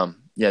 Mary's.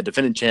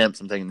 Defending champs.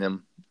 I'm taking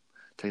them.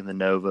 Taking the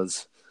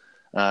Novas.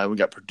 We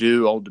got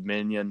Purdue, Old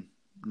Dominion.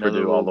 Another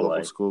Purdue all the local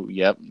way. school.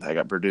 Yep, I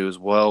got Purdue as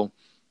well.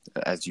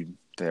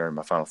 They're in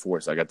my Final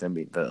Four, so I got them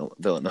beat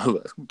Villanova.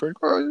 That's pretty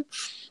crazy.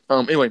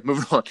 Anyway,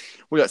 moving on.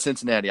 We got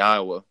Cincinnati,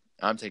 Iowa.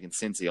 I'm taking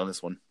Cincy on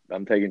this one.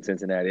 I'm taking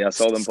Cincinnati. I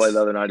saw them play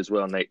the other night as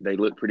well, and they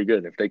look pretty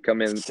good. If they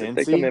come in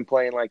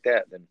playing like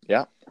that, then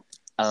yeah,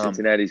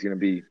 Cincinnati's going to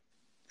be.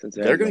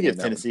 They're going to give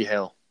Tennessee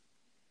hell.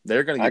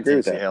 They're going to give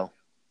Tennessee hell.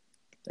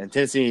 And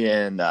Tennessee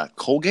and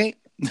Colgate.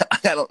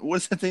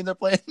 What's the thing they're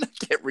playing? I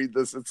can't read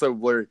this. It's so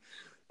blurry.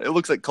 It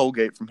looks like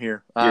Colgate from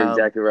here. You're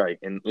exactly right.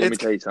 And let me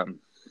tell you something.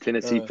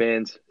 Tennessee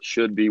fans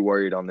should be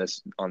worried on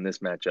this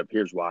matchup.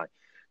 Here's why.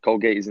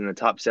 Colgate is in the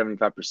top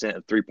 75%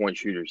 of three-point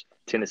shooters.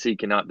 Tennessee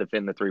cannot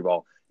defend the three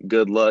ball.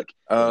 Good luck.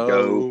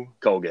 Go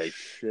Colgate.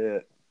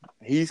 Shit.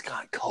 He's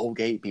got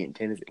Colgate beating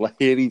Tennessee.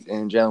 Ladies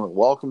and gentlemen,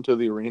 welcome to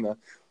the arena.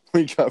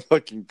 We got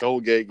fucking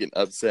Colgate getting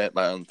upset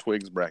by on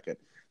Twig's bracket.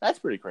 That's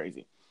pretty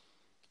crazy.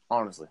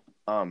 Honestly.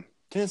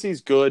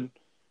 Tennessee's good.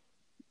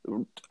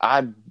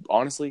 I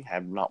honestly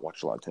have not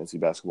watched a lot of Tennessee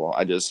basketball.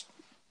 I just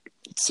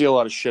see a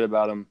lot of shit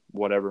about them,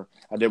 whatever.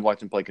 I did watch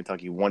them play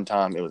Kentucky one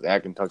time. It was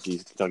at Kentucky.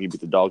 Kentucky beat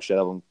the dog shit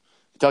out of them.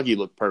 Kentucky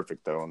looked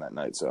perfect, though, on that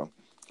night, so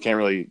can't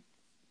really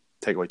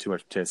take away too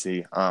much from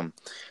Tennessee.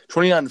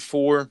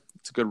 29-4,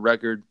 it's a good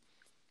record,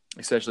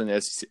 especially in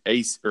the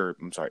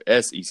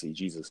SEC,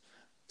 Jesus.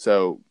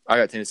 So I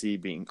got Tennessee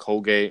beating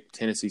Colgate.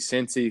 Tennessee,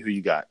 Cincy, who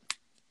you got?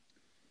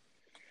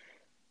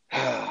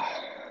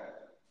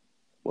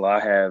 Well,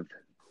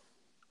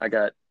 I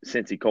got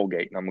Cincy,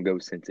 Colgate, and I'm going to go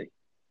with Cincy.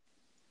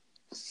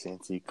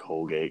 Cincy,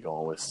 Colgate,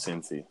 going with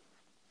Cincy.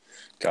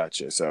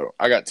 Gotcha. So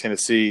I got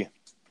Tennessee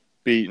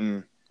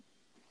beating.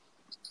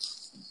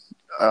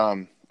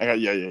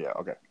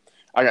 Okay.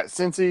 I got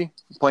Cincy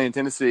playing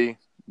Tennessee.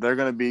 They're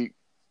going to beat,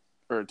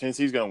 or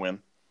Tennessee's going to win.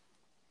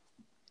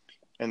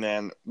 And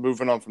then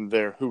moving on from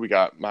there, who we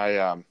got?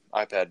 My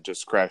iPad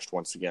just crashed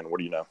once again. What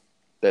do you know?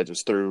 That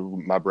just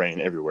threw my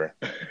brain everywhere.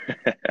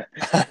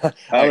 I'm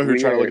over here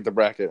trying to look at the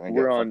bracket.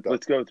 We're on.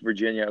 Let's go with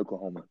Virginia,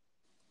 Oklahoma.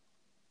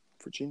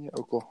 Virginia,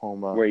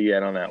 Oklahoma. Where are you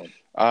at on that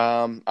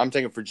one? I'm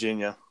taking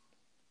Virginia.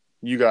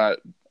 You got?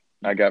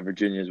 I got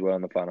Virginia as well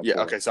in the Final Four.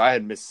 Yeah, okay. So I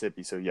had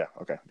Mississippi. So, yeah,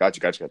 okay.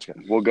 Gotcha.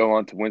 We'll go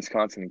on to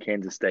Wisconsin and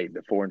Kansas State,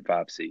 the 4 and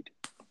 5 seed.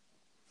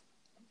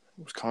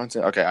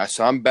 Wisconsin. Okay,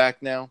 so I'm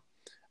back now.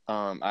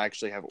 I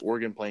actually have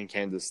Oregon playing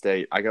Kansas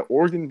State. I got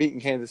Oregon beating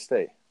Kansas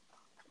State.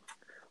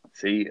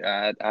 See,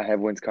 I have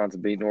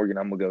Wisconsin beating Oregon.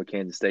 I'm going to go with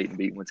Kansas State and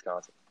beat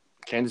Wisconsin.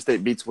 Kansas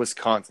State beats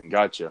Wisconsin.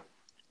 Gotcha.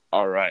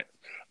 All right.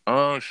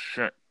 Oh,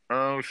 shit.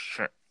 All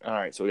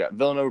right, so we got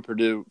Villanova,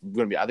 Purdue. I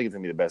think it's going to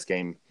be the best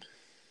game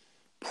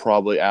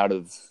probably out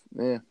of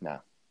no,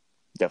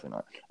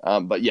 definitely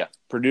not. But, yeah,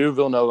 Purdue,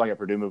 Villanova. I got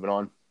Purdue moving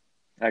on.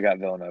 I got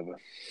Villanova.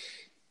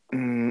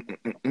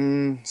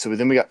 So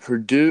then we got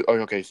Purdue. Oh,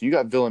 okay, so you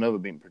got Villanova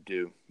beating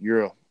Purdue.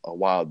 You're a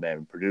wild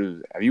man.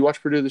 Purdue. Have you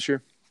watched Purdue this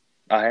year?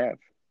 I have.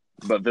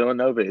 But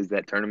Villanova is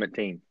that tournament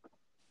team.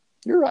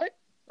 You're right.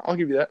 I'll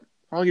give you that.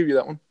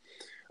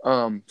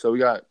 one. So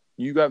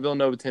you got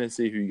Villanova,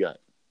 Tennessee. Who you got?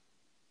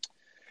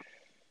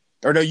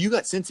 Or no, you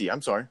got Cincy.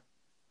 I'm sorry.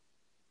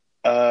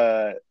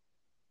 I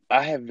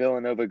have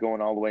Villanova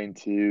going all the way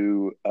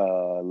into.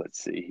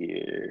 Let's see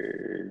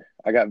here.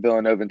 I got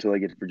Villanova until they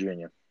get to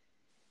Virginia.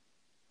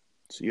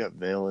 So you got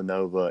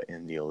Villanova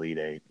in the Elite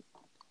Eight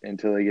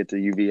until they get to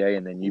UVA,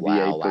 and then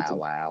UVA puts them.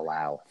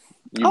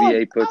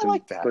 UVA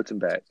puts them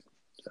back.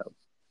 So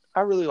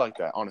I really like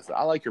that. Honestly,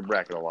 I like your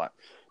bracket a lot.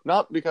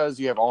 Not because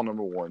you have all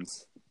number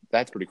ones.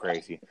 That's pretty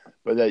crazy.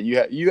 But that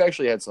you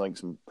actually had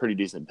some pretty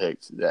decent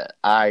picks that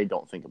I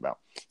don't think about.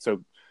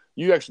 So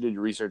you actually did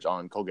your research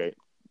on Colgate,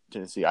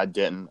 Tennessee. I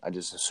didn't. I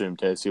just assumed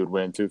Tennessee would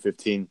win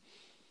 2-15.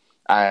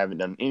 I haven't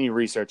done any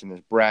research in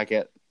this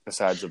bracket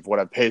besides of what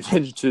I've paid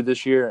attention to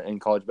this year in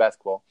college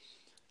basketball.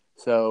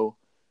 So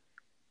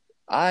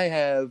I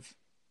have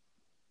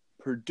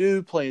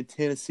Purdue playing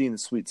Tennessee in the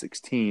Sweet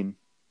 16.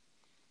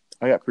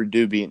 I got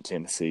Purdue beating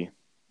Tennessee.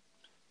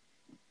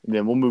 And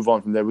then we'll move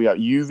on from there. We got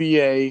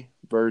UVA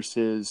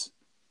versus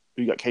 –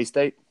 you got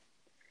K-State?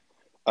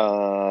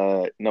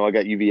 No, I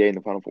got UVA in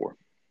the Final Four.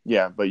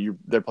 Yeah, but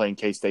they're playing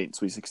K-State in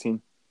Sweet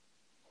 16?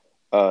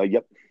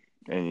 Yep.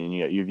 And then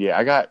you got UVA.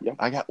 I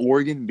got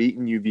Oregon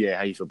beating UVA.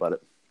 How you feel about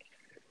it?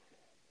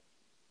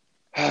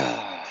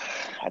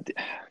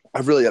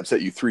 I've really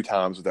upset you 3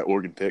 times with that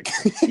Oregon pick.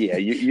 Yeah,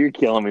 you're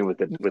killing me with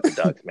the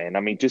Ducks, man. I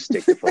mean, just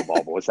stick to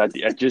football, boys. I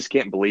just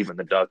can't believe in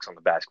the Ducks on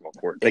the basketball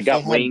court. They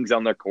got wings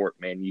on their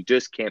court, man. You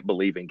just can't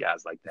believe in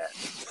guys like that.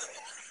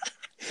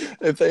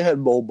 If they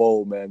had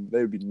Bowl, man,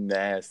 they would be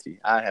nasty.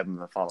 I have them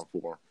in the Final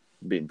Four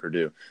beating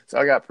Purdue. So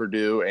I got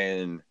Purdue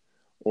and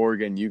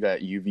Oregon. You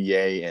got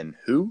UVA and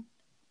who?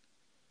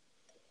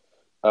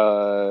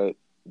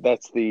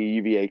 That's the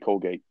UVA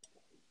Colgate.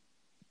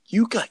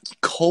 You got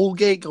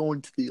Colgate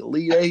going to the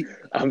Elite Eight?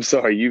 I'm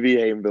sorry,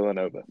 UVA and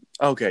Villanova.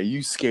 Okay,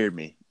 you scared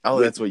me.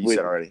 That's what you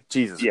said already.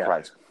 Jesus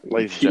Christ.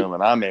 Ladies and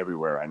gentlemen, I'm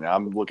everywhere right now.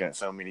 I'm looking at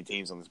so many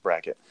teams on this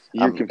bracket.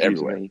 You're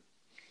confusing me.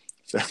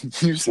 So,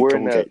 we're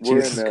in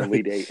the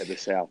Elite Eight of the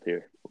South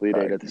here. Elite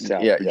Eight of the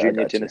South. Yeah,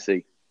 Virginia,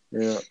 Tennessee.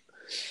 Yeah.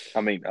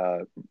 I mean,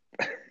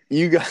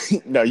 You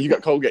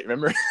got Colgate.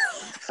 Remember?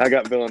 I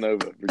got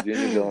Villanova,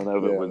 Virginia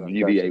Villanova with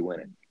UVA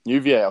winning.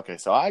 UVA. Okay,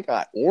 so I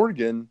got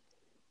Oregon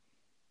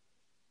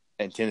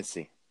and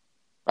Tennessee.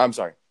 I'm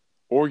sorry,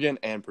 Oregon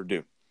and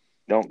Purdue.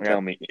 Don't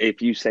tell me.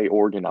 If you say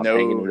Oregon, I'm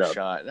hanging it up. No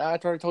shot. I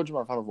already told you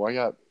my Final Four. I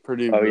got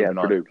Purdue. Oh, yeah,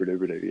 moving on.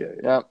 Purdue. Yeah.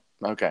 Yep.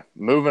 Okay.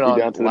 Moving on.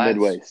 Down to the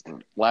Midwest.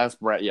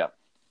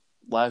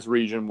 Last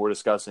region we're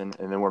discussing,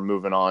 and then we're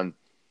moving on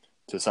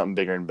to something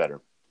bigger and better.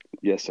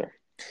 Yes, sir.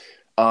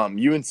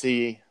 UNC,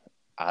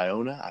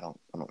 Iona. I don't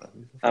know.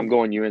 I'm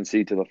going UNC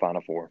to the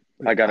Final Four.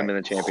 I got them in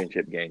the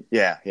championship game.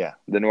 Yeah.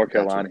 The North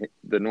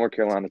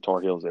Carolina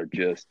Tar Heels are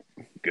just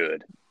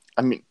good.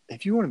 I mean,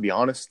 if you want to be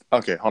honest,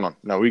 okay, hold on.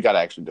 No, we got to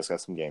actually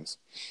discuss some games.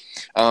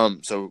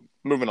 So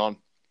moving on.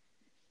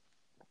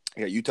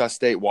 You got Utah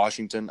State,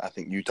 Washington. I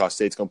think Utah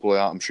State's going to pull it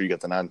out. I'm sure you got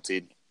the 9th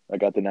seed. I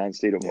got the 9th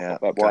seed of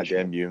Washington. God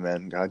damn you,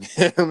 man. God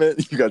damn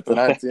it. You got the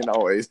 9th seed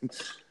always.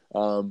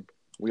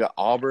 We got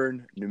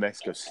Auburn, New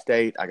Mexico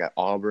State. I got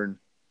Auburn.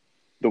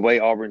 The way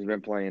Auburn's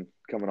been playing,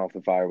 coming off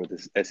the fire with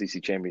this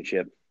SEC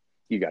championship,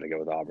 you got to go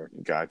with Auburn.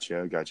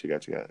 Gotcha.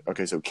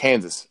 Okay, so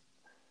Kansas.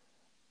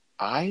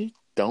 I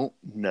don't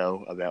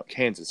know about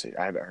Kansas.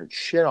 I haven't heard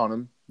shit on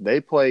them.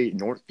 They play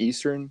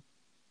Northeastern.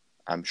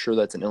 I'm sure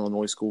that's an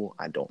Illinois school.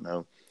 I don't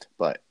know.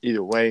 But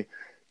either way,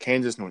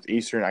 Kansas,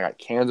 Northeastern. I got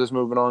Kansas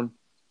moving on.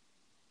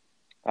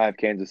 I have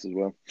Kansas as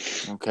well.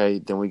 Okay,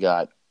 then we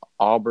got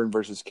Auburn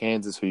versus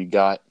Kansas. Who you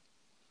got?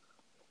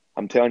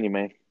 I'm telling you,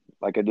 man,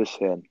 like I just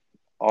said,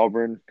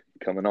 Auburn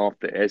coming off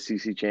the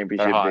SEC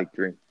championship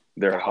victory.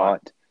 They're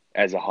hot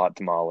as a hot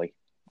tamale.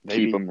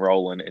 Keep them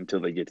rolling until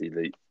they get to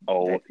the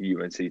old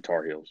UNC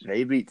Tar Heels.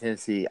 They beat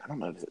Tennessee. I don't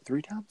know. Is it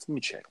 3 times? Let me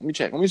check.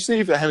 Let me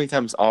see how many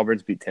times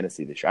Auburn's beat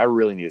Tennessee this year. I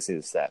really need to see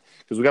the stat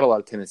because we got a lot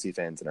of Tennessee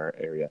fans in our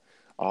area.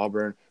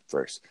 Auburn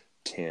versus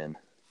 10.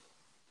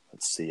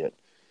 Let's see it.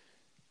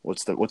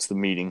 What's the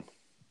meeting?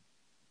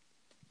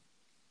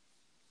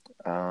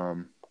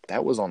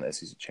 That was on the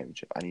SEC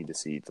championship. I need to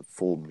see the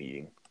full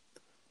meeting.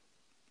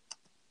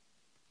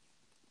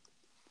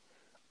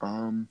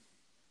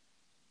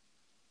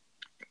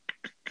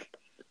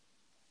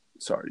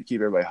 Sorry to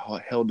keep everybody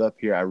held up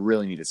here. I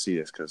really need to see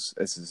this because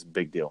this is a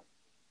big deal.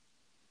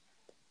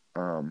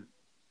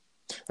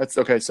 That's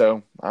okay.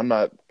 So I'm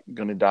not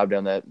going to dive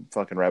down that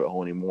fucking rabbit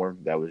hole anymore.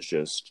 That was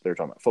just, they're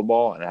talking about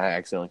football and I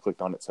accidentally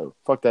clicked on it. So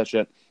fuck that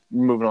shit.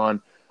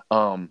 Moving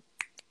on.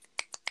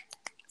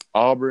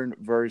 Auburn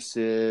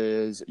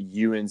versus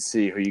UNC.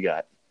 Who you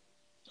got?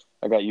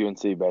 I got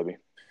UNC, baby.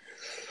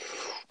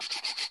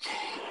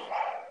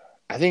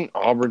 I think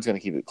Auburn's going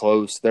to keep it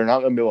close. They're not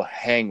going to be able to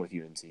hang with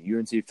UNC.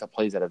 UNC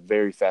plays at a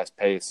very fast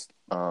pace.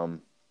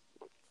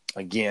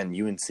 Again,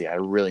 UNC, I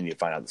really need to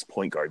find out this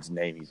point guard's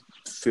name. He's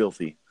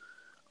filthy.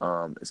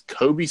 It's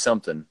Kobe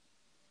something.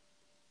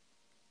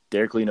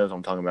 Derek Lee knows what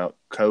I'm talking about.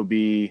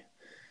 Kobe.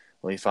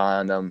 Let me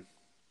find him.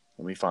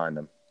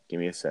 Give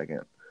me a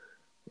second.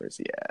 Where's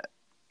he at?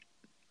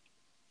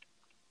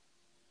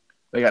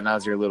 They got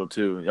Nasir Little,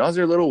 too.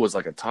 Nasir Little was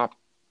like a top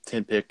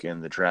 10 pick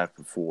in the draft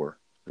before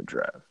the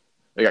draft.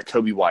 They got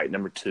Kobe White,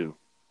 number 2.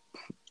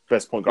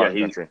 Best point guard in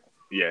the country.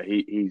 Yeah,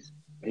 he's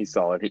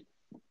solid.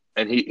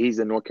 He's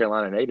a North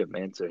Carolina native,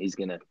 man, so he's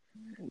gonna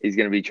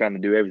be trying to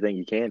do everything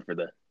he can for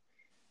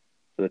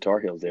the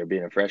Tar Heels there,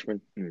 being a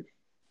freshman.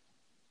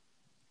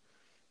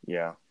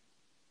 Yeah.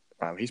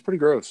 He's pretty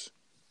gross.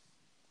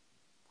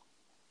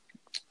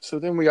 So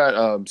then we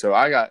got so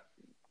I got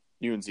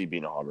UNC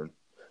beating Auburn.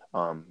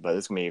 But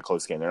it's gonna be a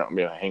close game. They're not gonna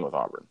be able to hang with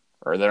Auburn.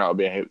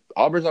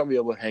 Auburn's not gonna be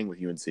able to hang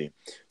with UNC.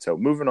 So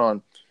moving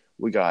on,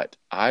 we got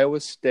Iowa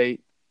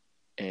State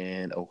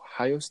and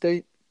Ohio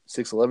State,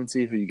 6-11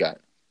 seed. Who you got?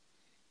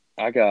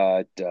 I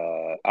got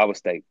Iowa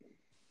State.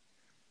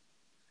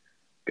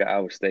 Got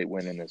Iowa State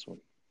winning this one.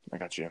 I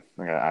got you.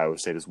 I got Iowa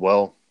State as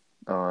well.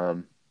 We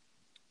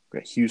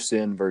got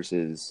Houston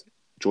versus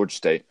Georgia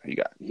State. Who you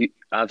got?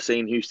 I've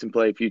seen Houston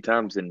play a few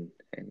times, and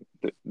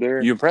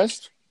they're. You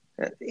impressed?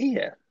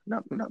 Yeah,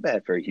 not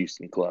bad for a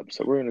Houston club.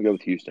 So we're gonna go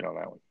with Houston on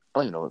that one. I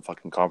don't even know what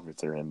fucking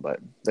conference they're in,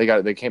 but they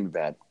can't be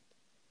bad.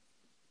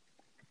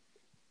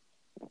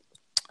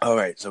 All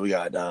right, so we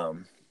got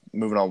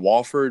moving on,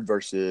 Wofford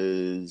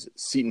versus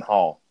Seton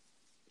Hall.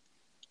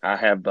 I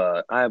have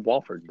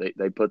Wofford.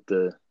 They put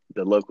the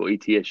local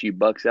ETSU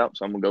Bucks out,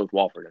 so I'm gonna go with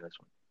Wofford in this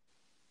one.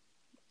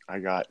 I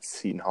got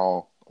Seton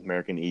Hall,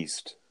 American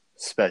East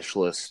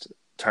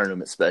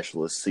tournament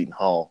specialist, Seton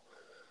Hall.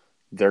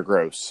 They're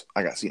gross.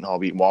 I got Seton Hall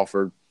beating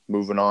Wofford.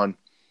 Moving on,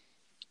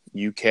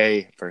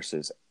 UK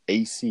versus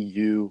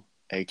ACU,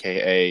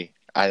 a.k.a.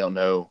 I don't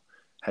know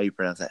how you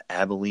pronounce that,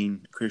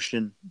 Abilene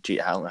Christian.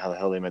 Gee, I don't know how the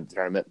hell they made the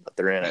tournament, but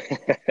they're in it.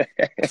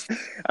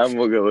 I'm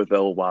going to go with the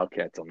old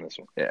Wildcats on this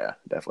one. Yeah,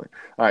 definitely.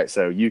 All right,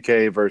 so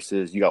UK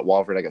versus, you got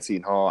Wofford, I got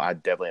Seton Hall. I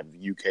definitely have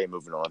UK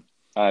moving on.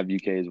 I have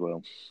UK as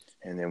well.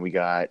 And then we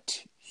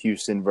got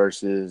Houston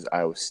versus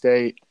Iowa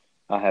State.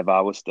 I have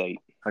Iowa State.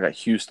 I got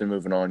Houston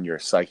moving on. You're a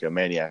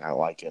psychomaniac. I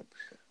like it.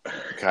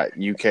 Got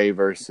UK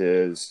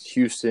versus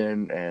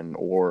Houston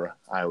or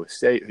Iowa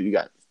State. Who you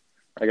got?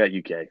 I got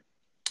UK.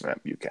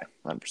 UK,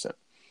 100%.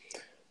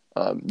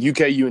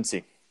 UK,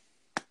 UNC.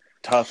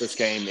 Toughest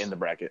game in the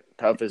bracket.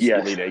 Toughest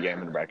Yes. Elite Eight game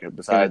in the bracket. And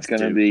Besides it's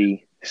going to Duke.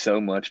 be so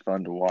much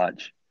fun to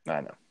watch.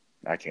 I know.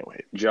 I can't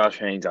wait. Josh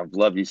Haynes, I've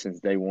loved you since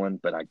day one,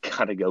 but I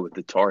got to go with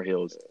the Tar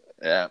Heels.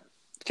 Yeah.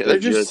 They're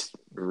just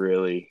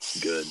really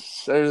good.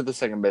 They're the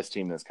second best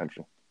team in this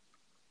country.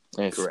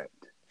 Correct.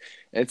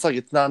 It's like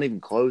it's not even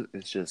close.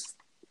 It's just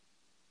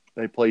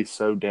they play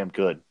so damn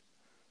good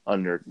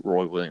under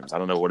Roy Williams. I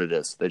don't know what it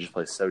is. They just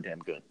play so damn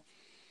good.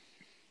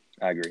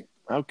 I agree.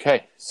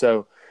 Okay,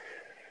 so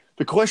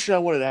the question I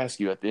wanted to ask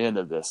you at the end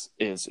of this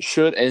is: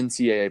 should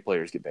NCAA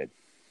players get paid?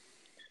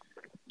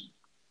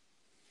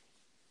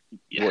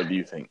 Yeah. What do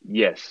you think?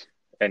 Yes,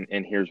 and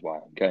here's why.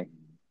 Okay,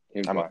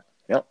 here's why.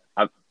 Yep.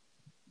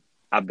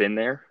 I've been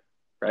there,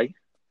 right?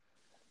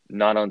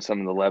 Not on some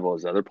of the level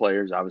as other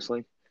players,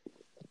 obviously.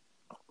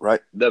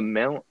 Right. The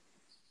amount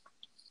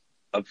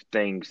of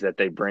things that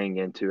they bring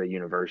into a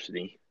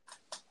university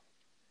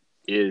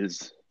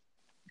is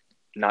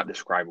not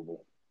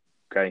describable.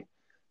 Okay,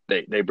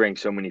 they bring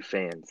so many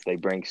fans. They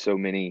bring so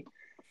many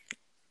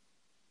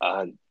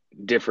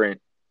different,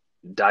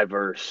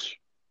 diverse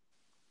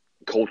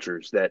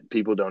cultures that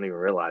people don't even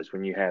realize.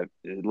 When you have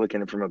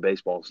looking from a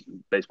baseball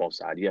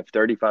side, you have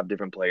 35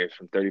 different players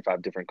from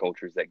 35 different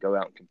cultures that go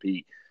out and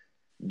compete.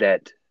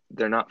 That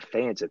they're not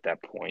fans at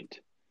that point.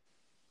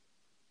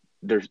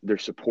 They're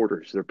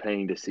supporters. They're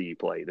paying to see you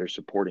play. They're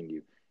supporting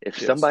you. If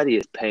somebody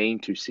is paying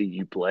to see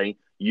you play,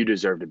 you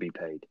deserve to be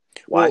paid.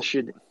 Why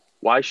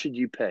should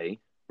you pay,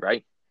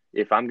 right?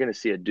 If I'm going to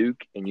see a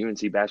Duke and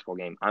UNC basketball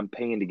game, I'm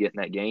paying to get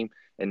in that game,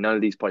 and none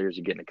of these players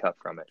are getting a cut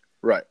from it.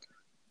 Right.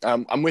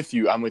 I'm with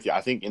you.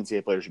 I think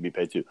NCAA players should be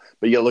paid too.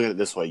 But you look at it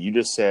this way. You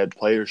just said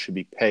players should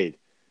be paid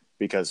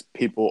because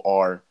people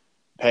are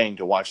paying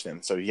to watch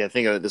them. So you got to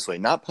think of it this way.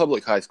 Not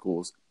public high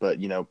schools, but,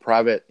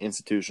 private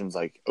institutions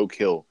like Oak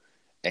Hill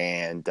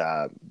and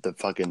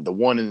the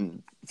one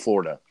in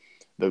Florida,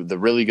 the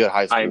really good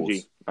high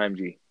schools.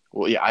 IMG.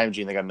 Well, yeah, IMG,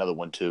 and they got another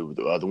one too.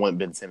 The one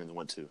Ben Simmons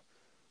went to.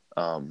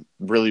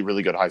 Really,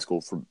 really good high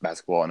school for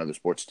basketball and other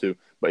sports too.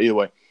 But either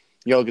way,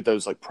 you got to look at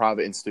those like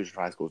private institutions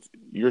for high schools.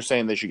 You're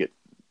saying they should get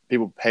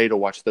people pay to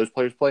watch those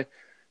players play.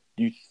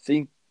 Do you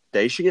think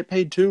they should get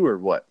paid too, or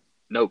what?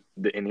 Nope.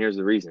 And here's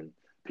the reason.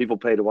 People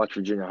pay to watch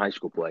Virginia high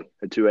school play,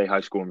 a 2A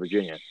high school in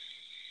Virginia.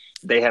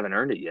 They haven't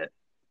earned it yet.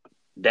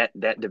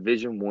 That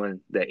Division I,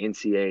 that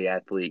NCAA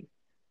athlete,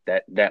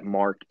 that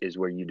mark is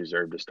where you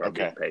deserve to start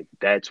getting paid.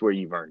 That's where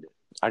you've earned it.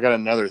 I got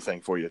another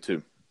thing for you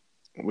too.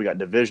 We got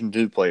Division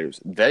II players.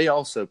 They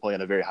also play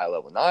at a very high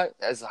level, not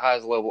as high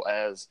as level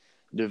as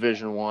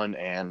Division I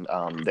and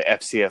the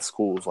FCS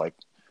schools like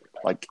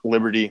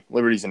Liberty.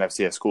 Liberty's an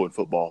FCS school in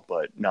football,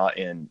 but not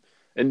in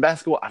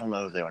basketball. I don't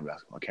know if they are in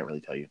basketball. I can't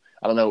really tell you.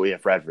 I don't know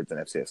if Radford's an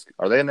FCS.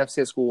 Are they an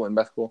FCS school in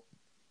basketball?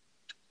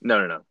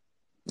 No.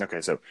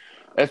 Okay, so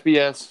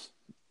FBS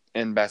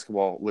in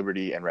basketball,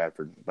 Liberty and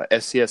Radford. But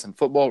FCS in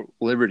football,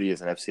 Liberty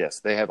is an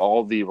FCS. They have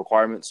all the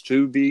requirements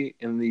to be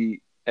in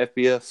the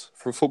FBS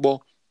for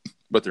football,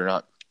 but they're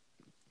not.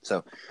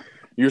 So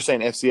you're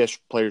saying FCS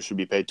players should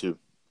be paid too?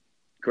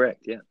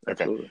 Correct, yeah.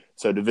 Absolutely. Okay.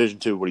 So Division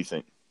II, what do you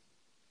think?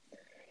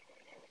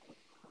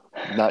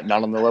 Not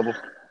on the level?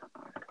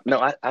 No,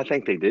 I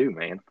think they do,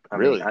 man.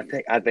 Really?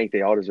 I think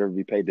they all deserve to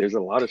be paid. There's a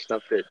lot of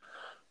stuff that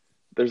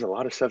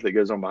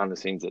goes on behind the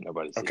scenes that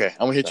nobody sees. Okay,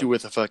 I'm gonna hit you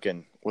with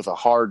a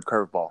hard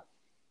curveball.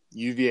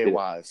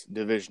 UVA-wise,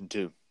 Division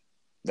II.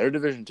 They're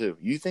Division II.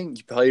 You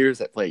think players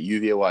that play at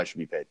UVA-wise should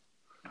be paid?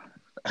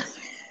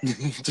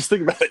 Just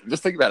think about it.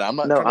 I'm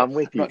not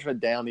trying to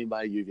down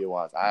anybody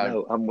UVA-wise.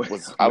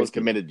 I was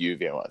committed to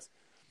UVA-wise.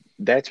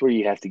 That's where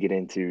you have to get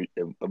into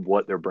of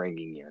what they're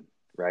bringing in,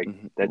 right?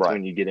 Mm-hmm. That's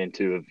when you get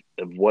into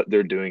of what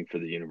they're doing for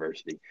the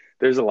university.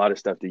 There's a lot of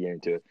stuff to get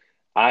into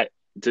it.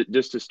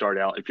 Just to start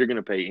out, if you're going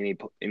to pay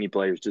any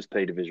players, just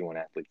pay Division I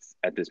athletes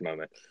at this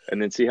moment,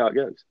 and then see how it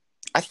goes.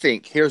 I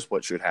think here's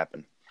what should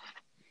happen.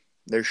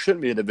 There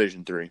shouldn't be a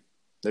Division III.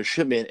 There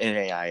shouldn't be an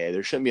NAIA.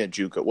 There shouldn't be a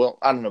JUCO. Well,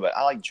 I don't know, but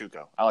I like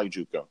JUCO.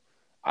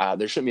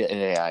 There shouldn't be an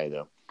NAIA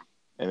though,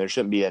 and there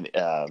shouldn't be an.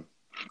 I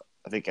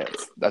think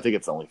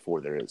it's only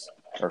 4 there is,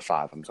 or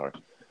 5. I'm sorry.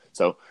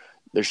 So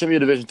there shouldn't be a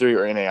Division III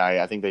or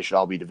NAIA. I think they should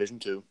all be Division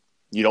II.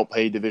 You don't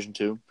pay Division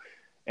II,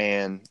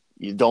 and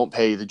you don't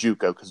pay the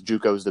JUCO because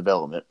JUCO is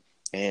development.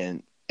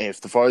 And if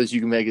the farthest you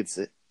can make it's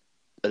a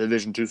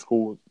Division II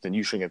school, then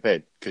you shouldn't get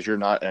paid because you're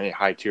not a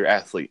high tier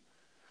athlete.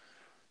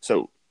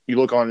 So you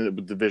look on it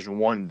with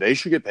Division I, they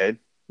should get paid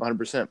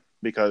 100%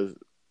 because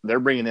they're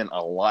bringing in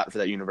a lot for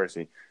that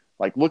university.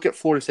 Like, look at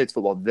Florida State's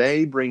football.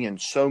 They bring in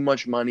so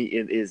much money.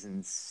 It is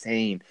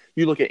insane.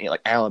 You look at,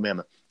 like,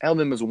 Alabama.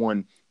 Alabama's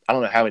won, I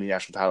don't know how many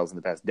national titles in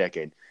the past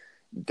decade.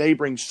 They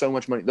bring so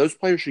much money. Those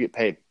players should get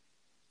paid.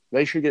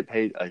 They should get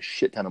paid a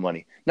shit ton of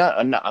money. Not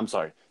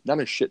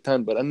a shit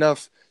ton, but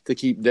enough to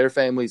keep their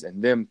families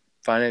and them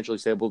financially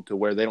stable to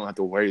where they don't have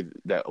to worry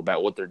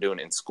about what they're doing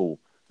in school.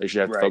 They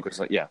should have to focus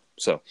on, yeah.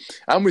 So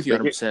I'm with you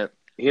 100%.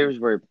 Here's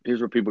where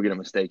people get it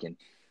mistaken.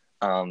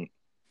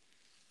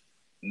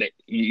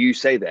 You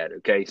say that,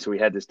 okay? So we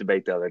had this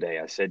debate the other day.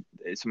 I said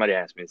somebody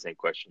asked me the same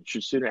question: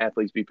 should student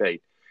athletes be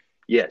paid?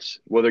 Yes.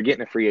 Well, they're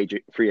getting a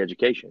free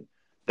education.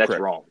 That's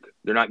Correct. wrong.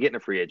 They're not getting a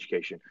free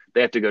education.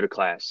 They have to go to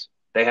class.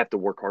 They have to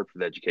work hard for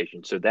the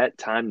education. So that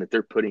time that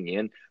they're putting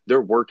in,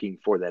 they're working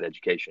for that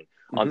education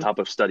on Mm-hmm. top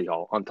of study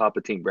hall, on top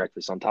of team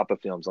breakfast, on top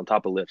of films, on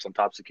top of lifts, on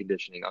top of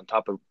conditioning, on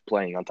top of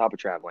playing, on top of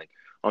traveling,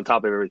 on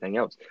top of everything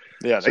else.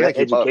 Yeah, they So got to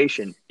that keep up.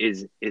 education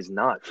is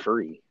not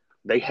free.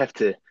 They have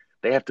to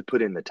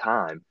put in the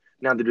time.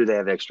 Now, do they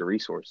have extra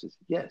resources?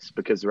 Yes,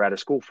 because they're out of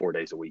school 4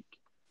 days a week,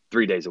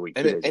 3 days a week,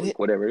 And 2 days a week,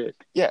 whatever it is.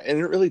 yeah, and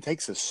it really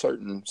takes a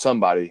certain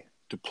somebody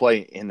to play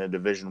in a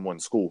Division One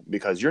school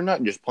because you're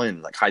not just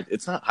playing like high.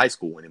 It's not high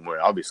school anymore.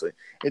 Obviously,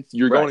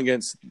 you're going Right.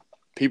 against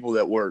people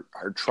that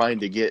are trying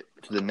to get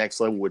to the next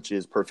level, which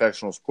is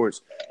professional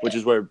sports, which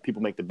is where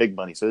people make the big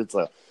money. So it's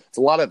a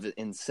lot of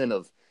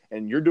incentive,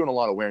 and you're doing a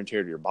lot of wear and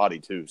tear to your body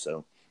too.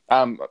 So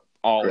I'm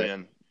all Correct.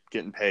 in,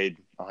 getting paid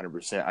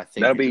 100%. I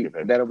think you should get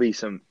paid. That'll be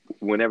some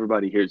when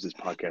everybody hears this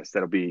podcast.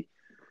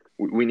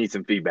 We need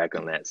some feedback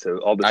on that. So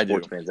all the I do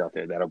sports fans out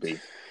there, that'll be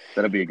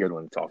a good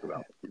one to talk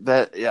about.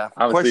 that. Yeah,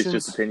 Obviously, questions.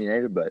 it's just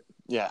opinionated, but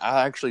Yeah,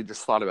 I actually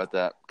just thought about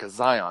that because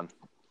Zion,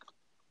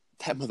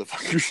 that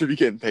motherfucker should be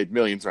getting paid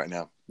millions right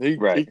now.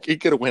 Right. He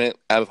could have went it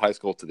out of high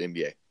school to the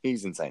NBA.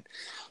 He's insane.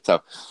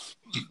 So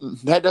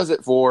that does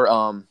it for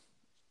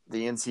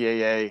the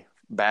NCAA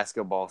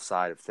basketball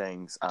side of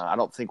things. I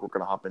don't think we're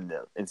going to hop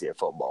into NCAA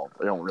football.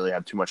 We don't really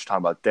have too much to talk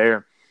about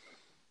there.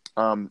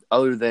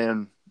 Other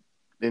than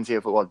the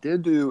NCAA football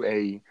did do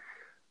a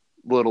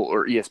little,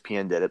 or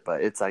ESPN did it,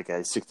 but it's like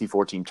a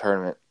 64 team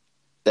tournament.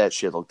 That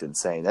shit looked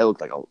insane. That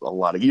looked like a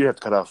lot of. You'd have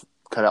to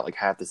cut out like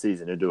half the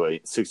season to do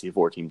a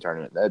 64 team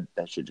tournament.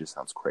 That shit just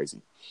sounds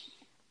crazy.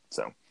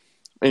 So,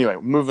 anyway,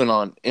 moving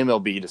on.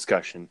 MLB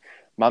discussion.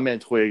 My man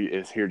Twig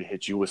is here to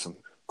hit you with some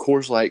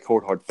Coors Light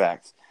cold hard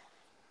facts.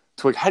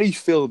 Twig, how do you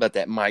feel about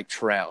that Mike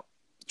Trout?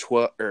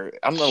 I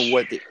don't know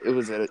what it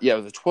was. It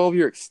was a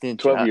 12-year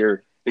extension.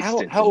 12-year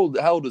extension. How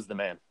old is the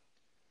man?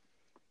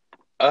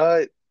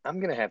 I'm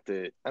gonna have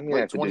to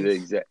Late do the 20s?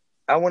 exact.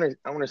 I want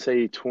to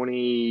say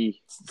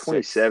 20,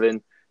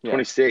 27, Yeah.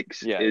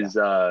 26 Yeah,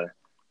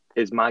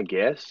 is my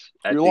guess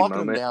at You're the locking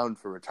him moment. down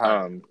for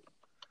retirement.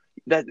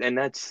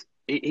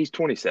 He's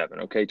 27,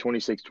 okay,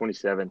 26,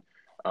 27.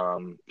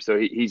 So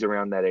he's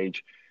around that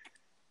age.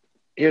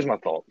 Here's my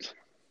thoughts.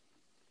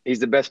 He's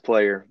the best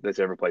player that's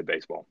ever played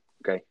baseball.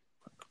 Okay,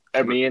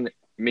 Ever. me and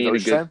a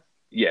good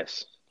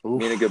yes, Oof.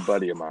 me and a good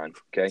buddy of mine.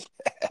 Okay,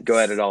 go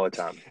at it all the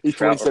time. He's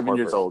Trout or 27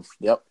 years Harper. old.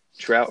 Yep.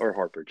 Trout or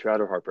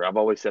Harper. I've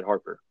always said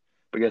Harper,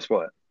 but guess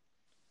what?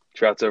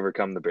 Trout's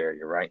overcome the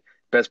barrier, right?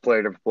 Best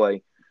player to ever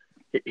play.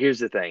 Here's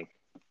the thing.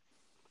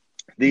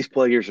 These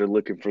players are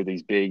looking for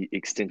these big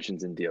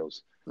extensions and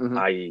deals,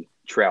 i.e.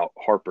 Trout,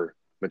 Harper,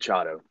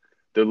 Machado.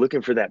 They're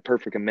looking for that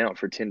perfect amount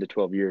for 10 to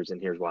 12 years,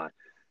 and here's why.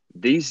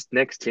 These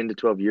next 10 to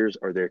 12 years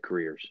are their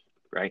careers,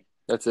 right?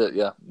 That's it,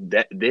 yeah.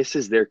 This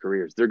is their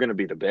careers. They're going to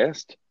be the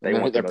best. They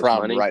want their the most prime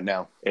money right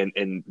now.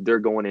 and they're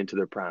going into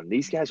their prime.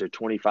 These guys are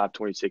 25,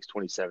 26,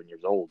 27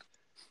 years old.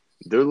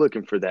 They're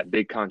looking for that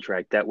big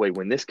contract. That way,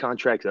 when this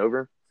contract's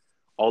over,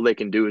 all they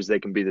can do is they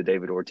can be the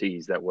David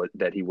Ortiz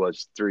that he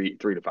was three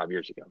to 5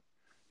 years ago.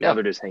 Now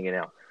they're just hanging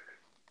out.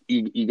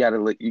 You got to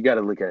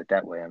look at it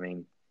that way. I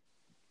mean,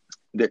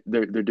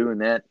 they're doing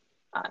that.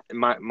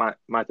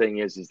 My thing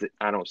is that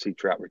I don't see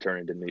Trout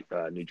returning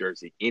to New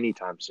Jersey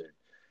anytime soon.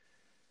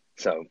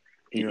 So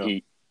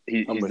he's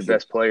the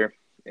best player,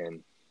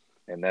 and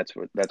that's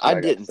what I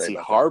didn't see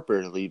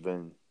Harper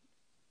leaving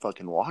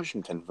fucking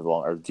Washington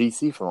or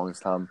DC for the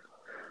longest time,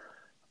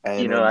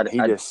 and he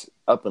just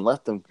up and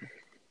left them.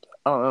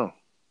 I don't know.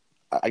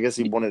 I guess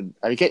he wanted.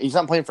 I mean, he's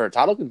not playing for a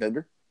title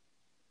contender.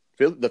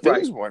 The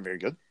Phillies weren't very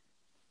good.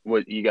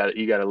 Well, you got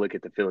to look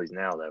at the Phillies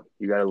now, though.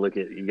 You got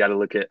to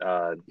look at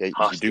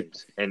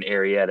Hoskins and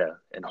Arrieta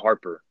and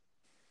Harper,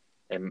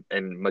 and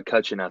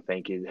McCutchen. I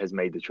think has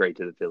made the trade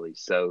to the Phillies.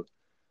 So,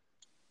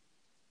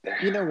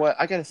 you know what?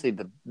 I got to say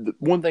the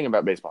one thing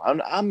about baseball.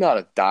 I'm not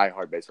a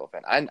diehard baseball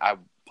fan. I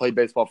played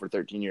baseball for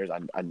 13 years.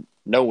 I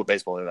know what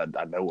baseball is.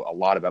 I know a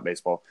lot about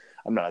baseball.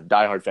 I'm not a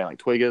diehard fan like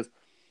Twig is.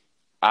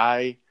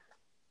 I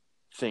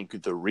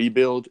think the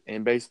rebuild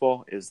in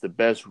baseball is the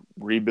best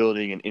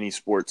rebuilding in any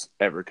sports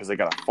ever because they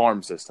got a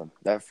farm system.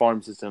 That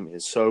farm system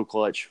is so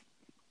clutch.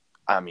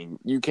 I mean,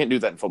 you can't do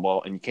that in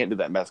football and you can't do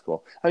that in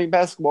basketball. I mean,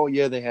 basketball,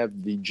 yeah, they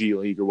have the G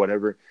League or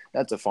whatever.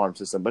 That's a farm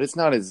system, but it's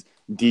not as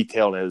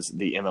detailed as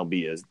the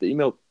MLB is. The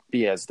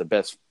MLB has the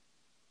best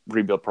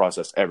rebuild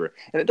process ever,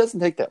 and it doesn't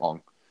take that long.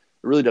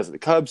 It really doesn't. The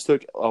Cubs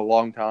took a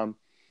long time,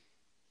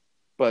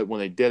 but when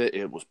they did it,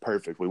 it was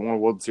perfect. We won a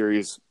World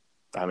Series.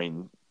 I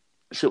mean,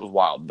 shit was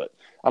wild, but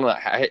I don't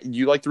know. Do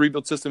you like the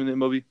rebuild system in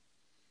the MLB?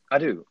 I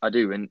do,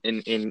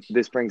 and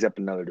this brings up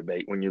another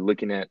debate when you're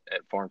looking at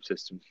farm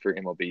systems for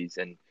MLBs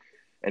and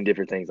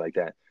different things like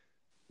that.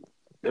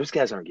 Those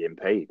guys aren't getting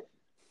paid.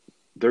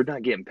 They're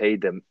not getting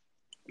paid the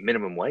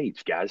minimum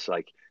wage, guys.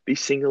 Like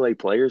these single A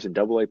players and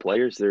double A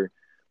players, they're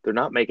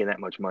not making that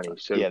much money.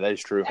 So yeah, that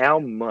is true. How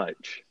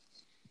much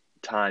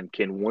time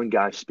can one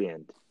guy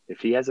spend if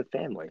he has a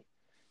family?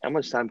 How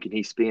much time can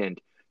he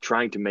spend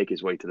trying to make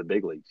his way to the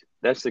big leagues?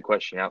 That's the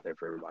question out there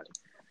for everybody.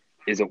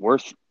 Is it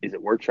worth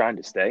trying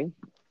to stay?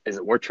 Is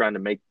it worth trying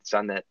to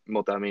sign that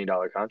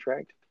multi-million-dollar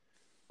contract?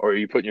 Or are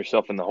you putting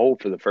yourself in the hole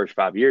for the first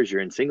 5 years?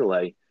 You're in single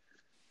A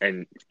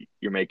and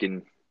you're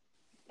making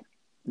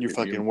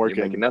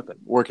working nothing.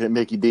 Working at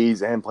Mickey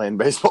D's and playing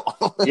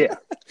baseball. Yeah.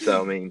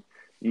 So I mean,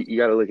 you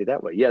got to look at it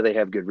that way. Yeah, they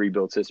have good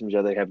rebuild systems.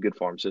 Yeah, they have good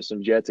farm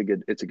systems. Yeah, it's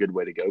a good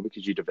way to go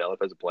because you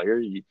develop as a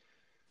player.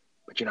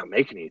 But you're not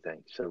making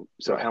anything. So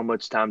Right. How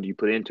much time do you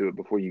put into it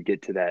before you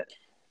get to that?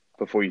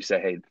 Before you say,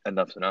 "Hey,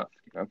 enough's enough,"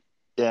 you know?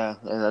 Yeah,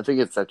 and I think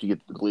it's after you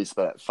get at least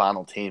that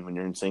final team when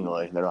you're in single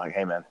A. They're like,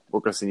 "Hey, man, we're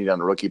going to send you down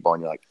to rookie ball,"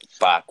 and you're like,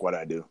 "Fuck, what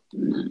I do?"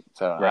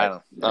 So Right.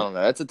 I don't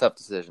know. That's a tough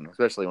decision,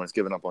 especially when it's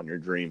giving up on your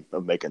dream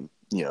of making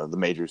the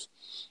majors.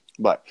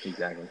 But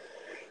Exactly.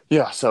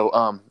 yeah, so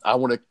I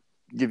want to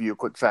give you a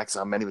quick facts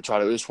on Manny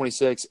Machado. It was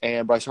 26,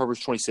 and Bryce Harper's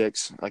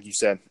 26, like you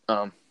said.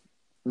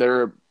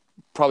 They're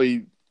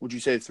probably, would you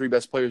say, the three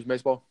best players in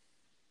baseball?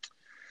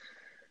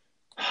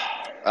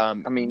 I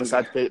mean,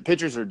 besides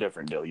pitchers are a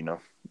different deal,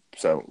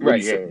 So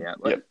right, yeah.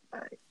 Yep.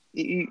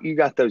 You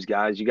got those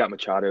guys. You got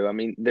Machado. I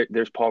mean,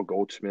 there's Paul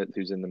Goldschmidt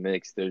who's in the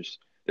mix. There's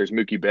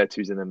Mookie Betts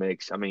who's in the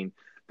mix. I mean,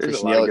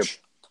 there's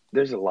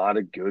a lot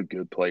of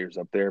good players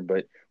up there.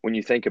 But when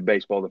you think of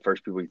baseball, the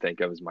first people you think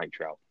of is Mike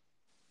Trout.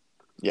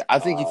 Yeah, I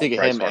think you think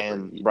of him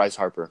and Bryce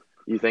Harper.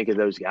 You think of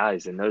those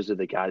guys, and those are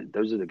the guys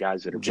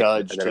that are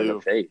Judge that too. Are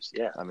the face.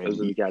 Yeah, I mean, those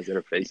are the guys that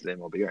are facing the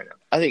MLB right now.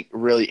 I think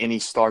really any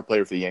star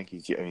player for the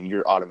Yankees,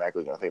 you're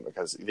automatically going to think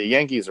because the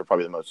Yankees are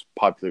probably the most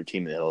popular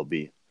team in the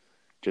MLB,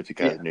 just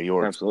because New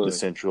York, the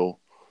Central,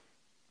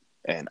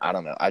 and I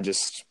don't know. I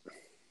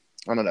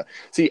don't know.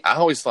 See, I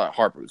always thought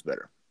Harper was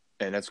better,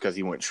 and that's because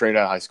he went straight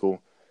out of high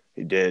school.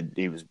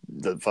 He was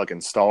the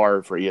fucking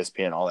star for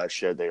ESPN, all that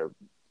shit. They were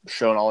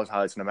showing all his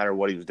highlights, no matter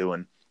what he was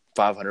doing.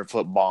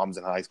 500-foot bombs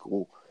in high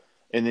school.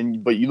 And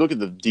then, but you look at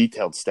the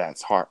detailed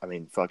stats.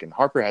 Fucking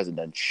Harper hasn't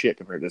done shit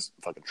compared to this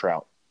fucking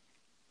Trout.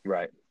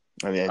 Right.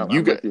 I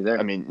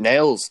mean,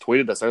 Nails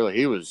tweeted us earlier.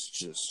 He was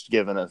just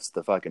giving us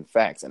the fucking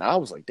facts, and I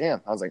was like,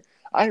 damn. I was like,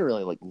 I didn't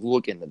really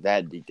look into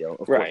that detail.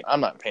 Of course,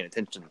 I'm not paying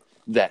attention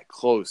that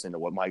close into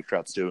what Mike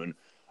Trout's doing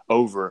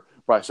over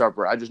Bryce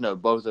Harper. I just know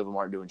both of them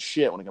aren't doing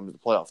shit when it comes to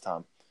playoff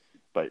time.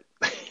 But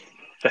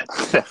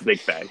that's big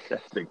fact.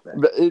 That's big fact.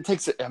 But it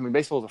takes. I mean,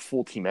 baseball is a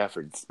full team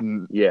effort.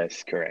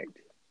 Yes, correct.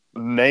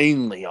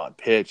 Mainly on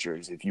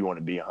pitchers if you want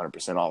to be 100%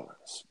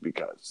 offense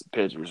because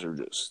pitchers are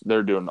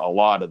they're doing a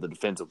lot of the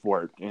defensive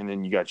work, and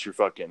then you got your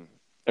fucking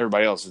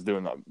everybody else is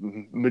doing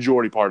the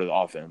majority part of the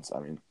offense.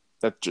 I mean,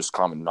 that's just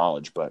common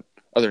knowledge. But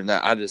other than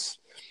that, I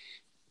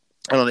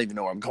don't even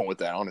know where I'm going with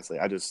that. Honestly,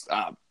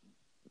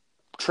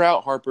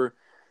 Trout, Harper,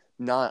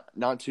 not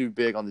too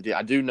big on the deal.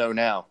 I do know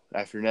now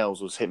after Nels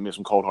was hitting me with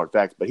some cold hard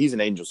facts, but he's an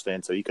Angels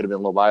fan, so he could have been a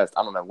little biased.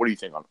 I don't know. What do you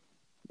think on it?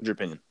 What's your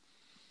opinion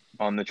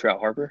on the Trout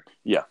Harper?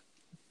 Yeah.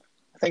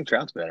 I think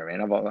Trout's better,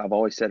 man. I've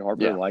always said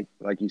Harper, like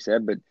you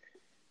said, but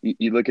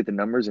you look at the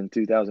numbers in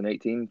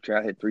 2018.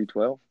 Trout hit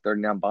 312,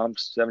 39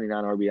 bombs,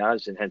 79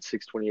 RBIs, and had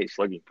 628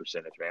 slugging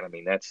percentage. Man, I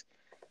mean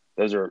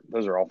those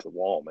are off the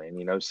wall,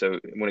 man. So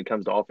when it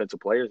comes to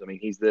offensive players, I mean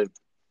he's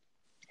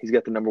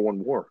got the number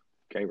one WAR.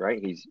 Okay, right?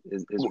 His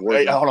WAR.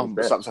 Hey, hold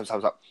on,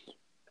 stop.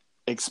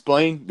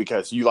 Explain,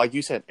 because like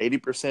you said,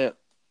 80%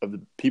 of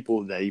the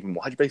people that even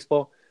watch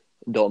baseball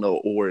don't know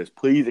what WAR is.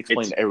 Please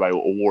explain to everybody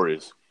what WAR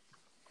is.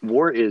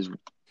 WAR is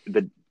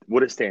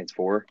what it stands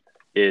for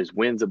is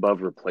wins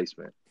above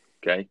replacement.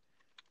 Okay,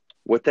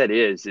 what that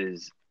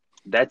is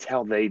that's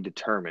how they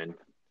determine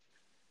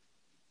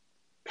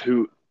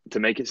who. To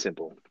make it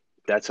simple,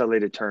 that's how they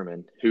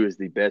determine who is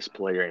the best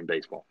player in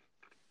baseball.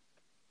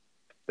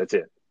 That's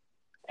it.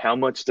 How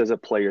much does a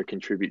player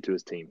contribute to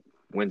his team?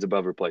 Wins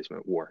above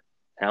replacement, WAR.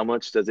 How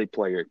much does a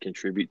player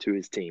contribute to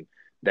his team?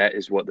 That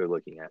is what they're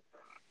looking at,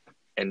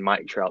 and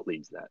Mike Trout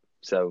leads that.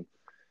 So,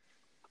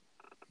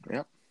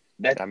 yeah.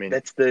 That's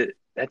the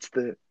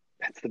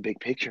big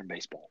picture in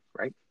baseball,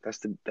 right? That's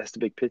the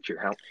big picture.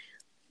 How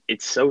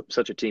it's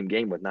such a team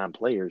game with 9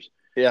 players.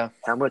 Yeah.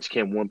 How much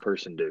can one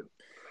person do?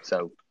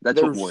 So that's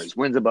what WAR is.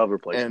 Wins above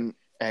replacement.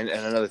 And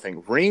another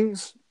thing,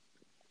 rings.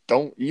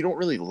 You don't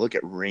really look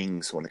at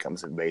rings when it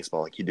comes to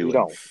baseball like you do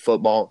in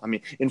football. I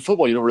mean, in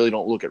football you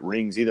don't look at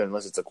rings either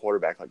unless it's a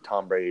quarterback like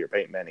Tom Brady or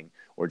Peyton Manning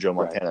or Joe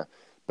Montana. Right.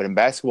 But in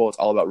basketball it's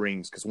all about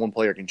rings because one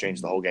player can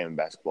change the whole game in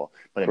basketball.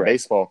 But in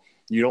baseball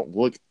you don't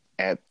look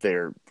at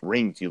their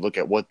rings. You look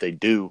at what they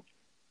do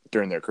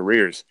during their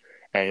careers.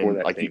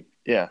 And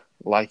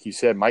like you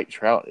said, Mike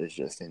Trout is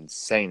just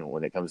insane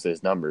when it comes to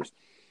his numbers.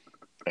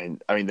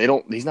 And I mean,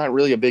 he's not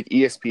really a big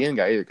ESPN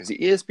guy either because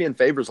ESPN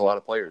favors a lot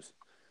of players.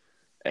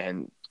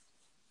 And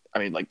I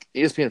mean, like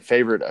ESPN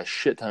favored a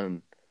shit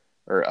ton,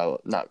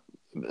 or not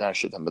a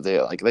shit ton, but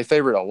they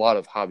favored a lot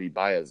of Javi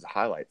Baez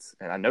highlights.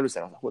 And I noticed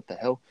that. I was like, what the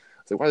hell?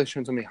 I was like, why are they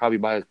showing so many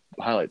Javi Baez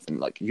highlights?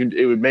 And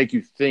it would make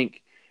you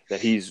think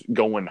that he's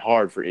going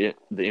hard for the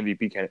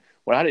MVP candidate.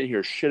 Well, I didn't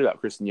hear shit about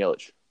Christian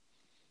Yelich.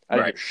 I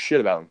didn't hear shit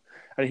about him.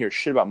 I didn't hear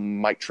shit about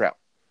Mike Trout.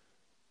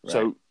 Right.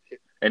 So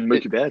And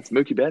Mookie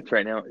Betts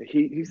right now,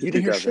 he's the you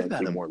didn't hear shit about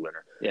 2018 him. award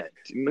winner. Yeah,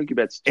 Mookie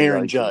Betts,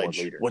 Aaron 2018 award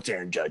Judge. leader. What's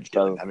Aaron Judge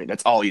doing? So, I mean,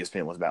 that's all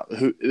ESPN was about.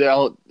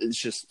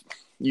 It's just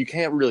you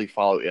can't really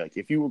follow. Like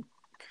if you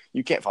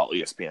can't follow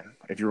ESPN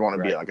if you want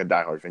to be like a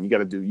diehard fan. You got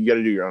to do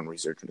your own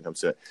research when it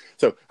comes to it.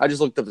 So I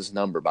just looked up this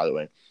number, by the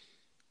way,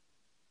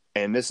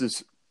 and this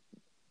is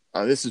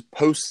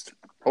post.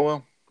 Oh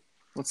well,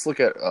 let's look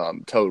at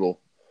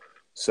total.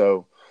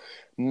 So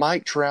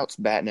Mike Trout's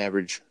batting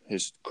average,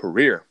 his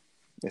career.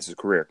 This is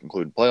career,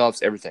 including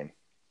playoffs, everything.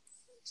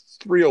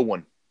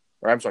 301.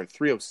 Or I'm sorry,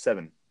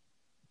 307.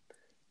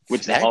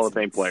 Which is a Hall of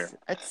Fame player.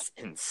 That's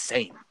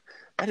insane.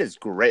 That is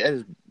great.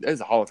 That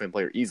is a Hall of Fame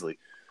player easily.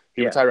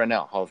 He retired right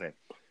now, Hall of Fame.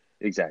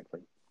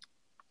 Exactly.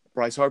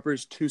 Bryce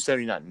Harper's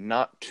 279.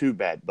 Not too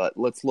bad, but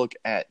let's look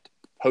at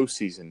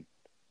postseason.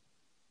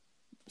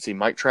 See,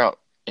 Mike Trout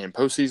in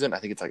postseason, I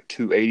think it's like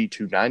 280,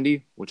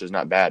 290, which is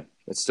not bad.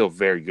 It's still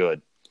very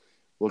good.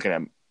 Looking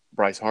at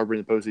Bryce Harper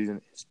in the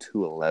postseason, it's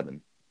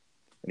 211.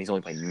 And he's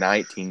only played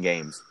 19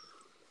 games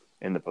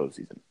in the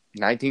postseason.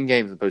 19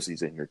 games in the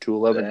postseason. You're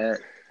 211.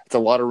 It's a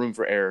lot of room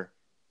for error.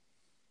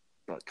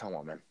 But come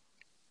on, man.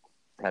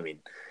 I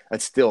mean,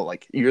 that's still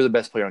like you're the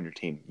best player on your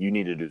team. You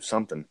need to do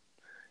something.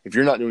 If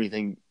you're not doing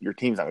anything, your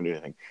team's not going to do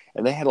anything.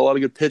 And they had a lot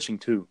of good pitching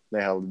too.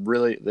 They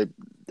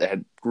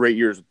had great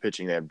years with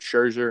pitching. They had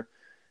Scherzer.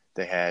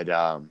 They had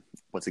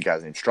what's the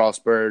guy's name?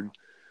 Strasburg.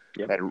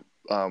 Yep. They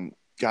had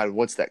God,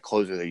 what's that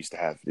closer they used to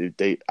have? Dude,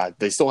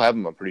 they still have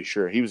him. I'm pretty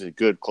sure he was a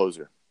good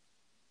closer.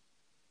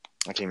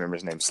 I can't remember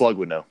his name. Slug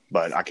would know,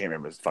 but I can't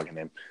remember his fucking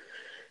name.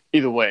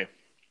 Either way,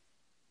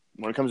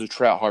 when it comes to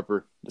Trout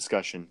Harper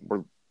discussion,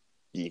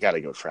 you got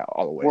to go Trout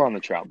all the way. We're on the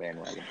Trout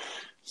bandwagon.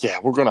 Yeah,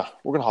 we're gonna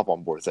hop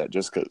on board with that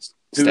just because.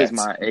 Who is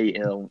my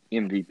AL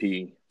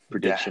MVP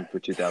prediction for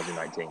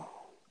 2019?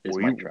 Is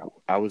Mike Trout.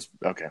 I was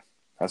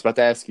about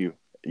to ask you.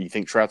 You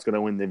think Trout's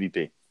gonna win the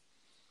MVP?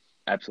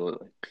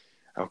 Absolutely.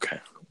 Okay.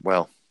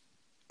 Well,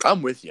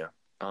 I'm with you.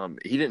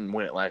 He didn't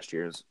win it last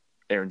year. It was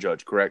Aaron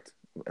Judge, correct?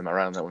 Am I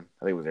right on that one?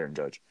 I think it was Aaron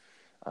Judge.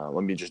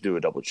 Let me just do a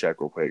double check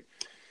real quick.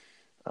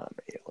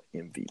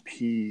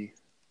 MVP.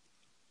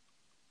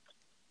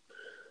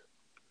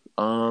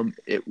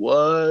 It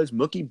was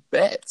Mookie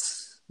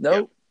Betts. No,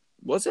 yep.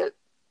 Was it?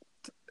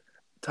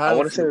 I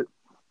want to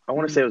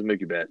say it was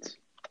Mookie Betts.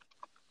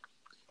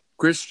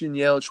 Christian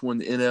Yelich won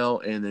the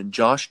NL, and then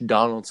Josh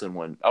Donaldson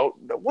won. Oh,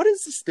 what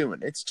is this doing?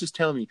 It's just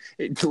telling me.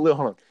 Hold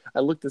on. I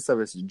looked this up.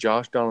 It says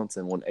Josh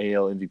Donaldson won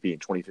AL MVP in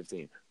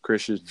 2015.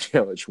 Christian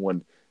Yelich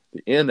won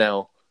the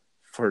NL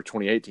for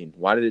 2018.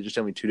 Why did it just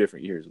tell me 2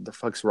 different years? What the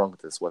fuck's wrong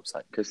with this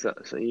website? Because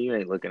so you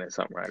ain't looking at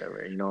something right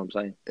over here. You know what I'm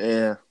saying?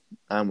 Yeah,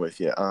 I'm with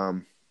you. Let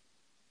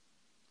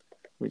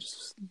me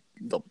just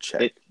double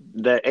check.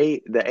 The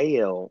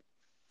AL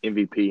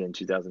MVP in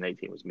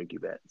 2018 was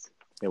Mookie Betts.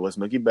 It was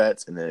Mookie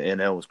Betts, and then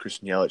NL was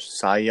Christian Yelich.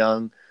 Cy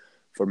Young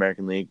for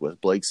American League was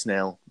Blake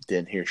Snell.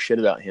 Didn't hear shit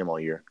about him all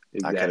year.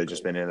 Exactly. I could have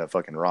just been in a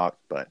fucking rock,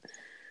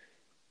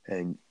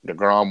 and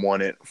DeGrom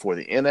won it for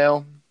the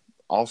NL.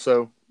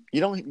 Also,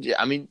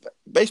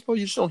 baseball,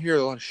 you just don't hear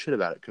a lot of shit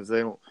about it because they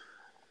don't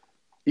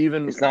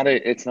even. It's not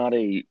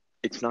a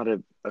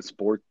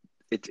sport.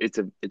 It's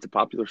a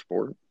popular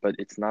sport, but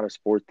it's not a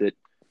sport that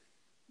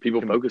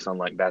people focus on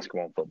like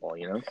basketball and football.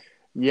 You know.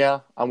 Yeah,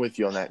 I'm with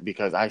you on that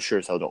because I sure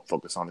as hell don't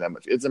focus on it that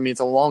much. It's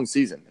a long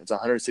season. It's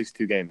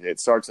 162 games. It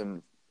starts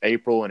in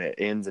April and it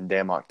ends in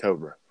damn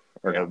October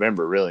or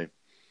November, really.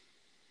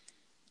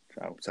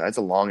 So that's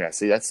a long ass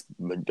season.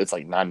 It's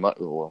like 9 months,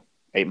 well,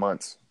 8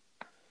 months.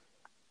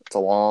 It's a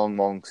long,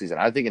 long season.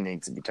 I think it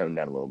needs to be toned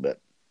down a little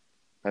bit.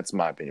 That's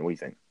my opinion. What do you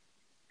think?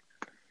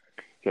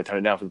 You got to tone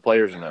it down for the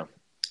players or no?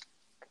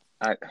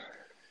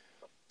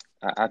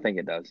 I think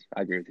it does.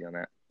 I agree with you on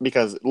that.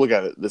 Because look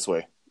at it this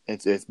way.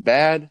 It's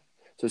bad.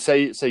 So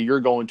say you're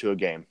going to a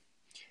game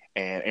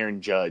and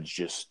Aaron Judge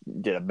just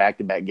did a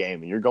back-to-back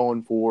game and you're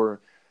going for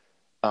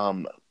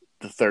the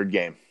third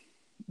game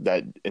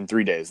that in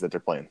 3 days that they're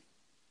playing.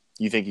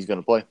 You think he's going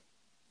to play?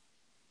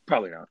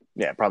 Probably not.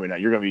 Yeah, probably not.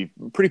 You're going to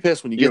be pretty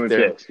pissed when you get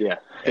there. Pissed, yeah.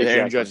 And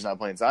Aaron Judge is not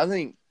playing. So I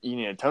think you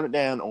need to tone it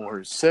down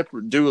or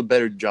do a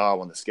better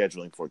job on the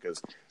scheduling for it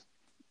because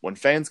when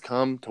fans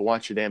come to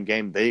watch your damn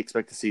game, they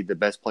expect to see the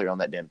best player on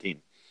that damn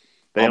team.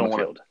 They don't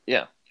want to.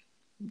 Yeah.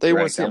 They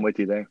want to see him. I'm with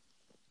you there.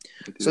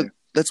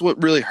 That's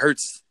what really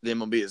hurts the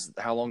MLB is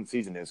how long the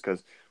season is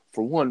because,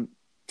 for one,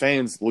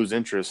 fans lose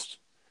interest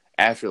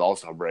after the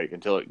All-Star break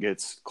until it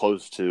gets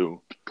close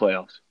to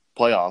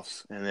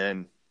playoffs, and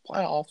then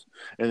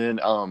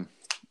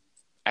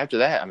after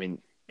that, I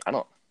don't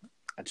know.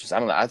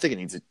 I think it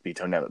needs to be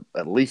toned down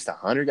at least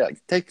 100.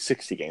 Like, take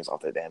 60 games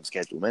off that damn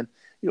schedule, man.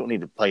 You don't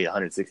need to play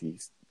 160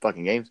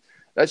 fucking games.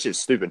 That's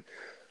just stupid,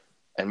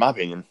 in my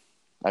opinion.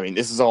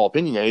 This is all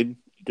opinionated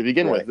to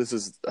begin with. This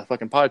is a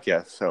fucking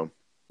podcast, so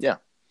yeah.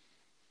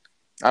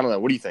 I don't know.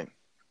 What do you think?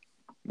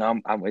 No,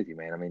 I'm with you,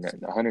 man.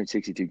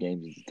 162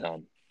 games is a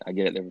ton. I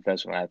get it; they're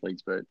professional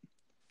athletes, but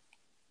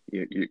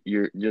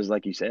you're just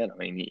like you said.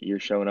 You're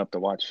showing up to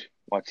watch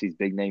these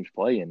big names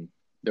play, and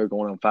they're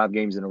going on 5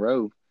 games in a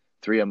row.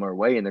 3 of them are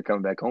away, and they're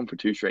coming back home for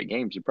 2 straight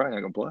games. You're probably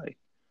not going to play.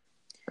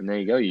 And there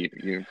you go.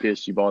 You're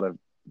pissed. You bought a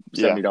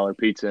 $70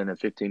 pizza and a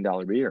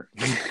 $15 beer.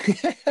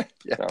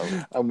 Yeah,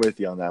 so, I'm with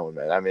you on that one,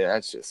 man. I mean,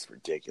 that's just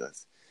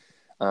ridiculous.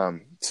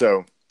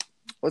 So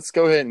let's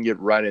go ahead and get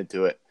right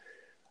into it.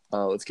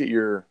 Let's get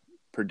your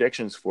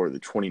predictions for the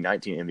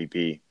 2019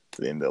 MVP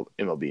for the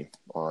MLB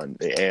on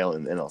the AL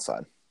and the NL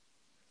side.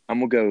 I'm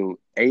gonna go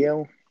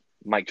AL.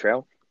 Mike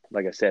Trout.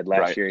 Like I said,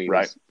 last year he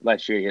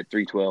hit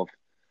 312,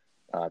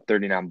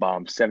 39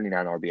 bombs,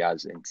 79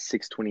 RBIs, and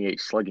 628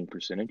 slugging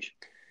percentage.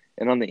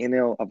 And on the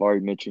NL, I've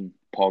already mentioned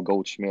Paul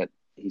Goldschmidt.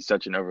 He's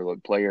such an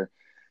overlooked player.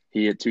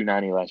 He hit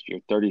 290 last year,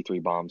 33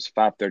 bombs,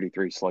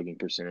 533 slugging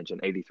percentage, and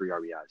 83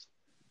 RBIs.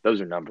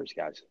 Those are numbers,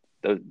 guys.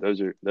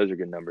 Those are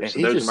good numbers.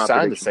 And he just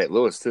signed to St.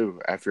 Louis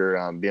too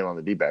after being on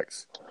the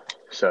D-backs.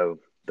 So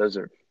those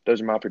are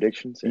my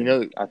predictions.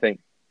 And I think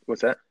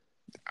what's that?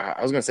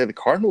 I was going to say the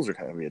Cardinals are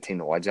kind of be a team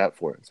to watch out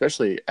for,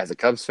 especially as a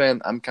Cubs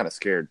fan. I'm kind of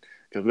scared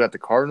because we got the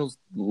Cardinals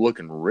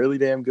looking really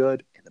damn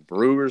good and the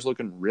Brewers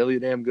looking really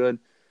damn good.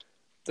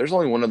 There's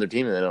only one other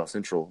team in the NL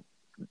Central,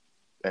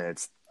 and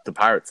it's the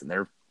Pirates, and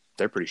they're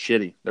pretty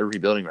shitty. They're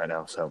rebuilding right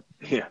now, so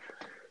yeah.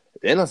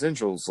 The NL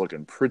Central is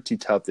looking pretty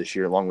tough this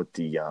year, along with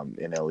the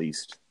NL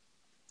East.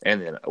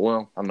 And then,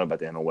 well, I don't know about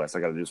the NL West. I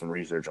got to do some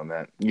research on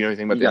that. You know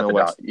anything about the NL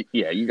West?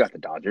 Yeah, you got the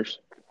Dodgers.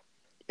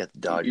 You got the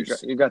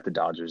Dodgers. You got the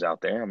Dodgers out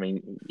there. I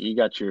mean, you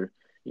got the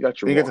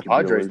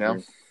Padres now.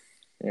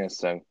 Yeah,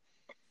 so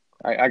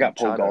I got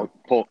Paul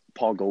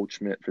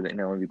Goldschmidt for the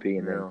NL MVP,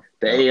 and then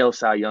the AL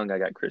Cy Young, I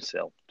got Chris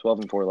Sale,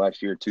 12-4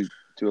 last year,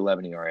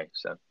 2.11 ERA.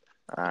 So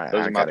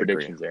those are my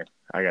predictions there.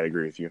 I got to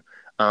agree with you.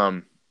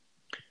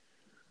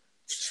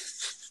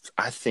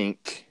 I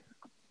think,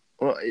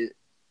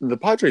 the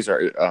Padres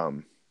are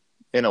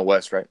NL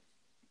West, right?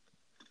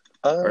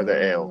 Or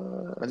the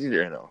AL? I think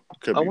they're NL.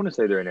 I want to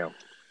say they're NL.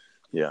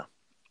 Yeah.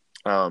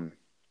 Let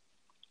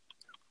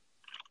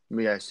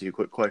me ask you a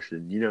quick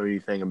question. Do you know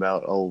anything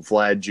about old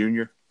Vlad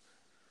Jr.?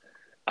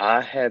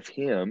 I have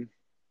him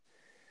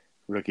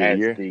Rookie of the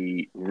year.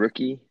 The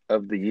Rookie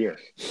of the Year.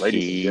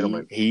 Ladies and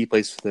gentlemen. He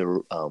plays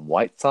for the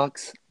White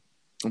Sox.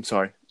 I'm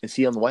sorry. Is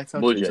he on the White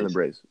Sox or is he on the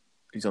Braves?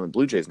 He's on the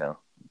Blue Jays now.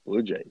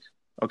 Blue Jays.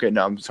 Okay,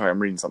 no, I'm sorry.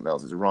 I'm reading something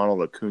else. It's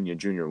Ronald Acuna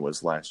Jr.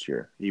 was last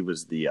year. He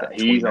was the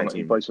he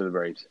plays for the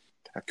Braves.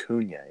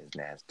 Acuna is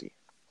nasty.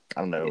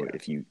 I don't know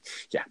if you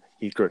 – yeah,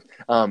 he's gross.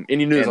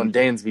 Any news on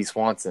Dansby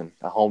Swanson,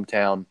 a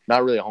hometown –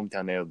 not really a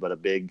hometown name, but a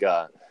big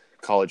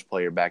college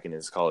player back in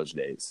his college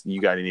days.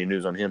 You got any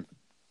news on him?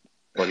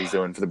 What he's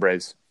doing for the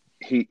Braves?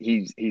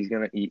 He's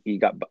gonna – you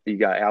got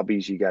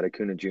Albies, you got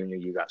Acuna Jr.,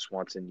 you got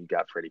Swanson, you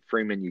got Freddie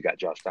Freeman, you got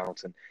Josh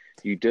Donaldson.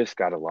 You just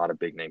got a lot of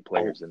big-name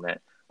players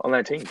on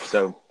that team.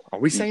 So are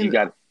we saying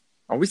the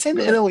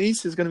NL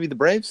East is going to be the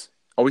Braves?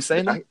 Are we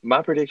saying that?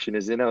 My prediction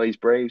is NL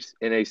East Braves,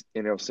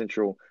 NL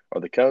Central are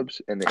the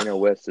Cubs, and the NL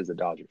West is the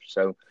Dodgers.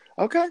 So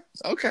okay,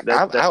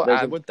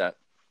 I'm with that.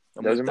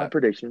 Those are my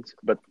predictions.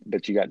 But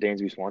you got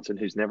Dansby Swanson,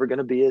 who's never going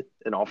to be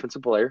an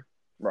offensive player,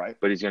 right?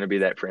 But he's going to be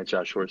that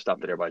franchise shortstop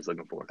that everybody's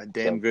looking for. A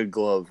damn good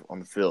glove on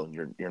the field.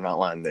 You're not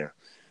lying there.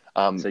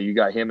 So you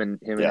got him and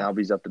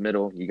Albies up the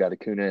middle. You got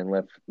Acuna in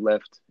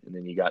left, and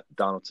then you got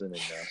Donaldson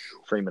and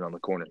Freeman on the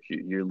corner.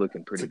 You're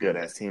looking pretty good. It's a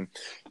good ass team.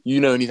 You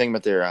know anything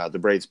about their the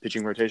Braves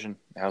pitching rotation?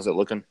 How's it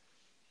looking?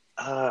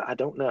 I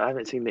don't know. I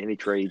haven't seen any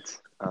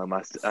trades. I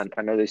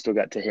know they still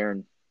got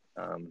Teheran.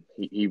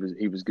 He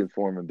was good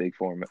for him and big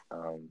for him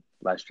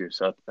last year.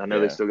 So I know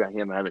they still got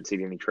him. I haven't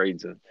seen any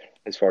trades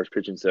as far as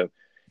pitching. So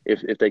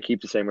if they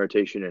keep the same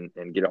rotation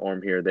and get an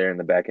arm here or there in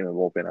the back end of the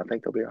bullpen, I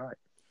think they'll be all right.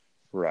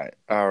 Right.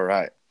 All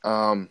right.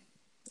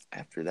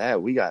 After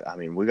that, we got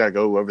to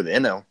go over the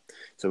NL.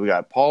 So we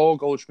got Paul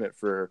Goldschmidt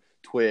for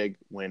Twig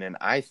winning.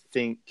 I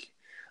think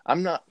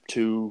I'm not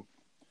too.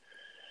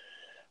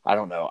 I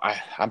don't know.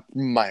 I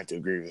might have to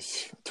agree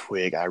with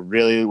Twig. I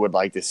really would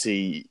like to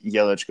see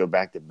Yelich go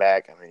back to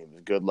back. I mean, he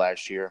was good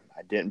last year.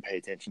 I didn't pay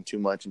attention too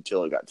much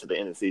until it got to the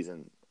end of the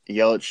season.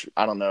 Yelich,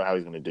 I don't know how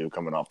he's going to do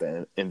coming off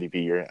the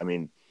MVP year. I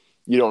mean,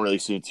 you don't really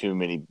see too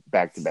many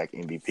back-to-back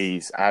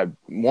MVPs. I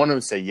want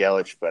to say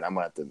Yelich, but I'm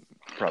going to have to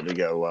probably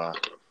go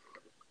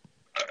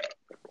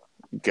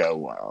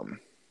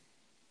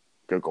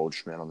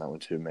Goldschmidt on that one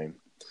too, maybe.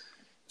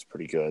 It's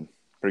pretty good.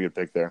 Pretty good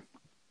pick there.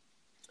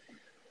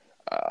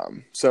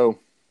 So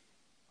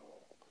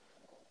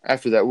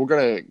after that, we're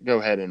going to go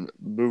ahead and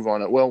move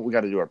on. Well, we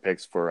got to do our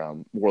picks for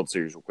World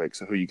Series real quick.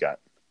 So who you got?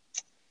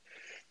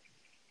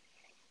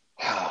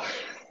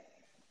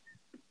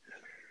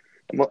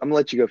 I'm going to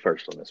let you go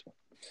first on this one.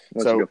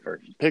 So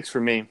picks for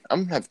me, I'm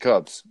going to have the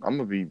Cubs. I'm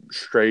going to be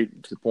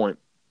straight to the point.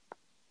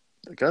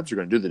 The Cubs are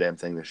going to do the damn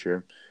thing this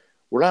year.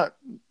 We're not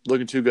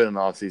looking too good in the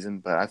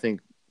offseason, but I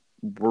think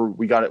we're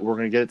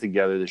going to get it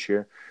together this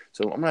year.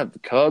 So I'm going to have the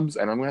Cubs,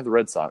 and I'm going to have the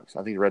Red Sox.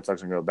 I think the Red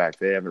Sox are going to go back.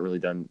 They haven't really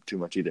done too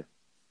much either.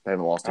 They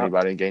haven't lost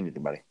anybody and gained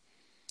anybody.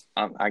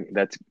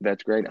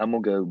 That's great. I'm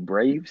going to go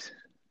Braves,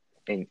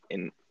 and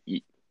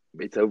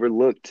it's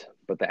overlooked,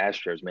 but the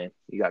Astros, man.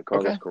 You got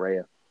Carlos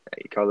Correa.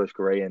 Carlos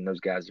Correa and those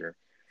guys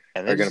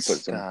And are going to put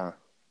some.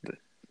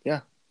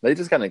 They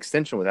just got an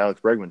extension with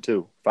Alex Bregman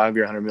too,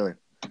 5-year, $100 million.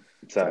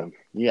 So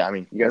yeah, I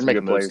mean, you got some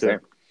good players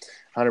there.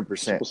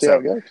 100%. We'll see how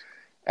it goes.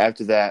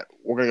 After that,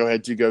 we're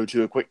going to go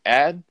to a quick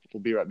ad.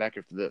 We'll be right back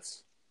after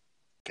this.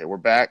 Okay, we're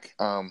back.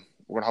 We're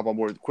going to hop on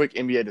board with a quick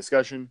NBA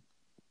discussion.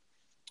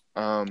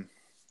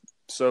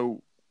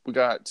 So we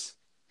got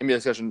NBA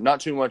discussion. Not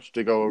too much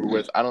to go over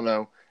with. I don't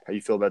know how you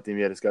feel about the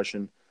NBA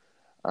discussion.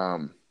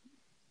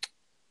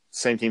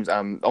 Same teams.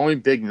 The only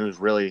big news,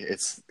 really,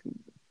 it's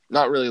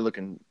not really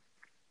looking –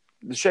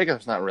 the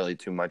shakeup's not really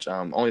too much.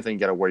 Only thing you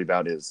got to worry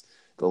about is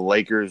the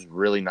Lakers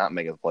really not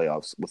making the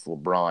playoffs with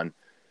LeBron.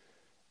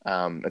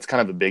 It's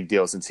kind of a big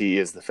deal since he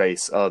is the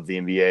face of the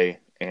NBA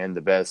and the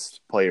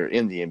best player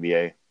in the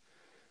NBA.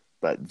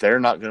 But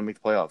they're not going to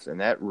make the playoffs, and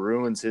that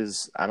ruins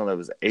his, I don't know, it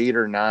was 8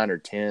 or 9 or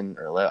 10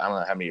 or 11. I don't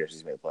know how many years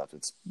he's made the playoffs.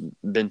 It's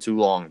been too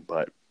long,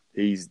 but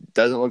he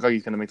doesn't look like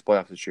he's going to make the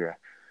playoffs this year.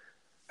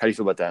 How do you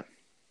feel about that?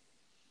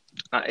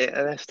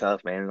 That's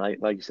tough, man.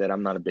 Like you said,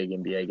 I'm not a big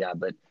NBA guy,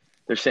 but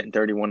they're sitting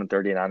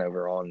 31-39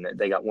 overall, and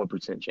they got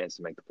 1% chance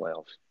to make the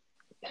playoffs.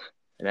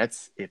 And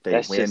that's if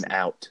they win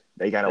out.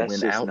 They got to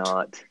win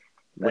out.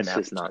 That's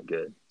just not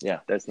good. Yeah.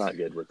 That's not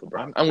good with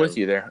LeBron. I'm with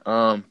you there.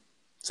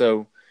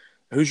 So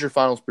who's your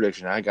finals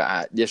prediction?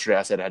 Yesterday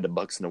I said I had the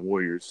Bucks and the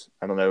Warriors.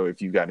 I don't know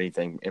if you got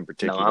anything in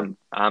particular.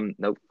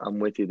 No, I'm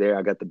with you there.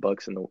 I got the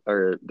Bucks in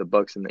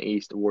the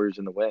East, the Warriors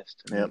in the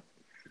West. Yep.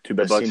 The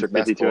Bucks are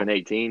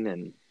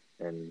 52-18,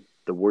 and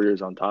the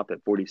Warriors on top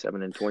at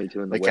 47-22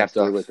 in the West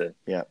with a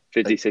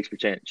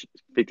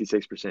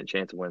 56%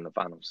 chance of winning the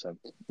finals. So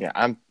yeah,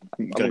 I'm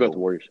gonna go with the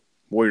Warriors.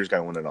 Warriors got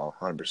to win it all,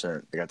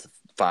 100%. They got the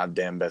 5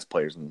 damn best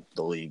players in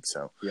the league,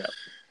 so yeah,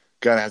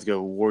 gotta have to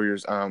go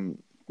Warriors.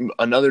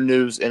 Another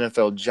news: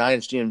 NFL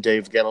Giants GM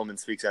Dave Gettleman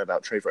speaks out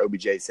about trade for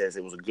OBJ. Says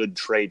it was a good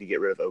trade to get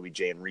rid of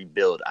OBJ and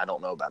rebuild. I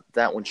don't know about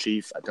that one,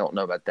 Chief. I don't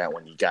know about that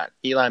one. You got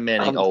Eli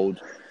Manning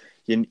old.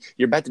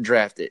 You're about to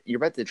draft it. You're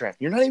about to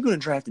draft. You're not even going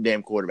to draft the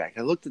damn quarterback.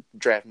 I looked at the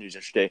draft news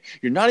yesterday.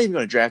 You're not even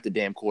going to draft the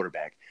damn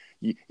quarterback.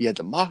 You had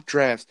the mock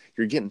drafts.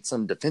 You're getting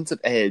some defensive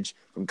edge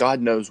from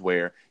God knows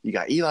where. You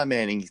got Eli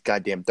Manning. He's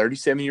goddamn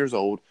 37 years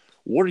old.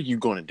 What are you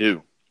going to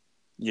do?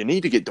 You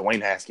need to get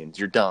Dwayne Haskins.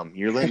 You're dumb.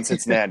 You're letting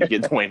Cincinnati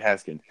get Dwayne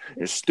Haskins.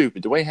 You're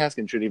stupid. Dwayne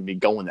Haskins shouldn't even be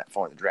going that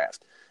far in the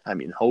draft. I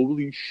mean,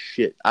 holy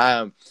shit.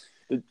 I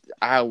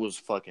was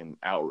fucking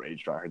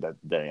outraged when I heard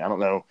that today. I don't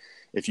know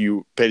if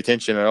you paid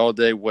attention at all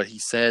today what he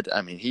said.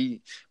 I mean, he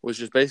was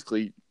just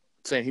basically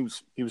saying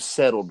he was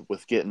settled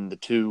with getting the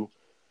 2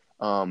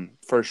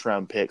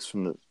 first-round picks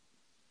from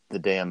the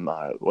damn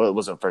it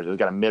wasn't first. They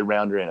got a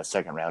mid-rounder and a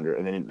second-rounder,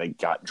 and then they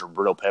got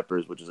Jabril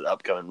Peppers, which is an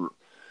upcoming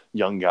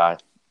young guy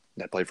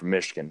that played for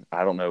Michigan.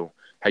 I don't know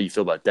how you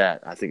feel about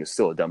that. I think it's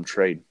still a dumb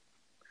trade.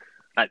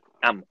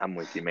 I'm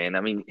with you, man.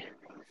 I mean,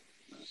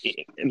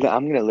 I'm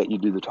going to let you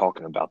do the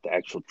talking about the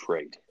actual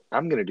trade.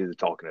 I'm going to do the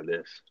talking of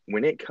this.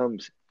 When it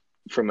comes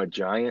from a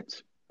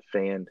Giants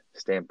fan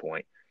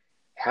standpoint,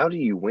 how do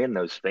you win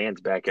those fans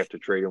back after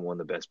trading one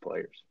of the best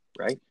players,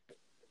 right?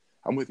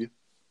 I'm with you.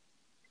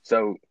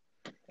 So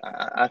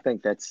I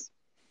think the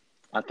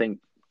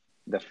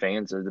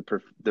fans are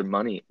the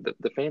money.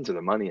 The fans are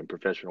the money in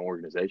professional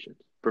organizations,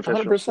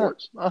 professional 100%,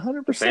 sports.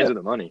 100%. The fans are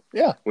the money.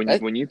 Yeah.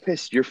 When you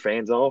piss your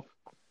fans off,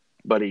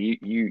 buddy,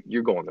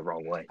 you're going the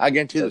wrong way. I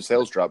guarantee the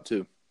sales drop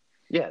too.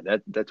 Yeah,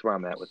 that's where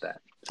I'm at with that.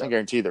 So. I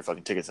guarantee their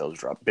fucking ticket sales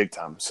drop big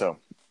time. So,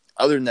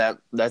 other than that,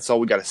 that's all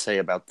we got to say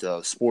about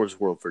the sports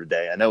world for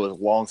today. I know it was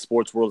a long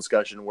sports world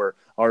discussion. We're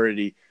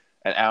already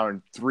an hour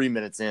and 3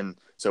 minutes in,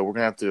 so we're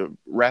gonna have to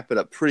wrap it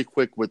up pretty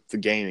quick with the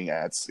gaming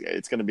ads.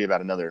 It's gonna be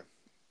about another.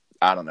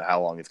 I don't know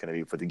how long it's gonna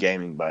be for the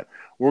gaming, but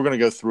we're gonna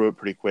go through it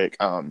pretty quick.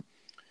 How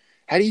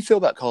do you feel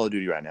about Call of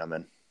Duty right now,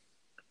 man?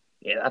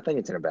 Yeah, I think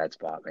it's in a bad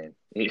spot, man.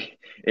 It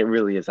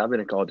really is. I've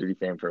been a Call of Duty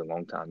fan for a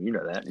long time. You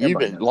know that. You've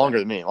been longer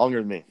than me.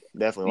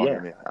 Definitely longer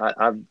than me.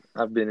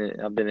 I've been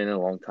in it a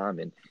long time,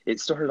 and it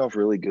started off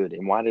really good.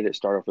 And why did it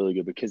start off really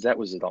good? Because that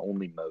was the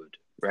only mode,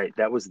 right?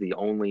 That was the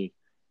only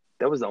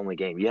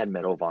game. You had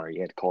Medal of Honor,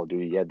 you had Call of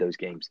Duty, you had those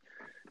games.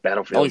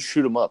 Battlefield. Only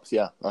shoot 'em ups,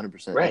 yeah,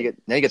 100%. Right.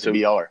 Now you get the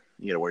VR.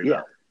 You got to worry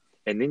about.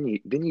 And then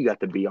you got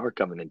the VR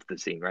coming into the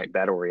scene, right?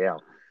 Battle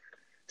Royale.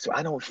 So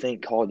I don't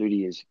think Call of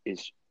Duty is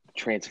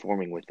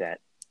transforming with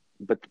that.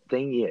 But the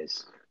thing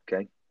is,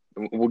 okay,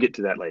 we'll get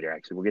to that later.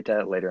 Actually, we'll get to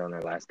that later on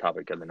our last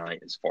topic of the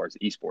night, as far as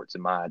esports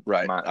and my I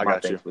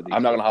got you.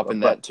 I'm not going to hop in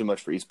that too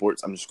much for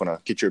esports. I'm just going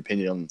to get your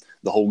opinion on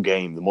the whole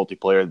game, the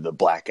multiplayer, the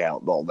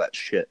blackout, all that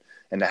shit,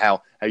 and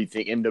how you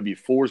think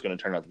MW4 is going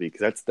to turn out to be,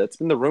 because that's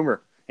been the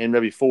rumor.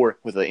 MW4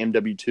 with the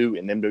MW2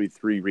 and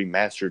MW3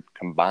 remastered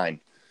combined.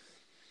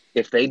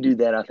 If they do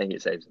that, I think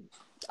it saves them.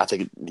 I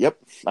think yep,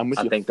 I'm with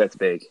you. I think that's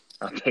big.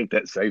 I think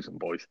that saves them,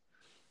 boys.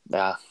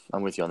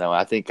 I'm with you on that one.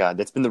 I think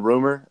that's been the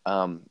rumor.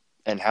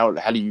 And how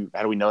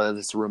do we know that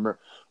it's a rumor?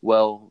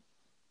 Well,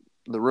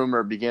 the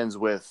rumor begins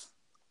with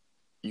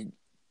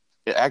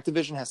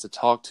Activision has to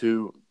talk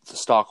to the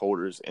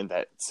stockholders, and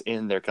that's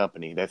in their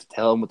company. They have to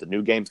tell them what the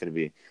new game's going to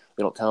be.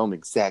 They don't tell them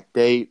exact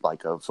date, of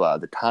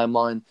the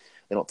timeline.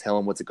 They don't tell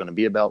them what's it going to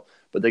be about,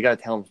 but they got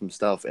to tell them some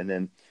stuff. And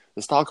then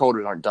the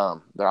stockholders aren't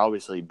dumb. They're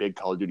obviously big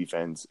Call of Duty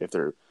fans if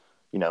they're,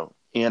 in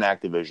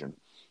Activision.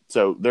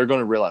 So they're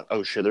going to realize,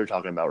 oh shit, they're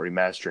talking about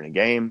remastering a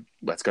game.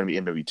 That's going to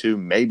be MW2,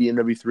 maybe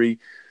MW3,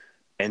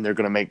 and they're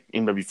going to make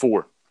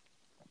MW4.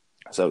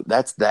 So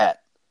that's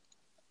that.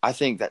 I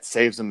think that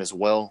saves them as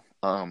well.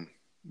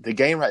 The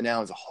game right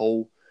now as a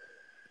whole,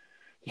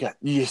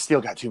 you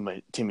still got too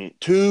many damn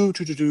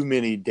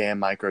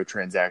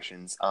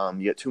microtransactions.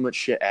 You got too much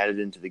shit added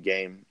into the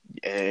game,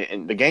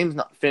 and the game's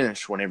not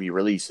finished whenever you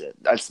release it.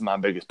 That's my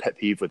biggest pet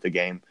peeve with the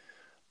game.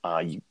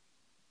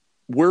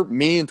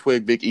 Me and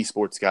Twig, big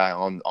esports guy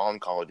on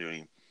Call of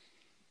Duty.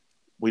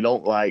 We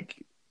don't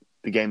like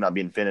the game not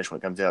being finished when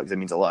it comes out because it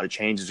means a lot of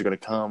changes are going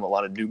to come, a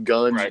lot of new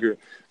guns. Right.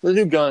 The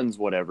new guns,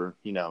 whatever,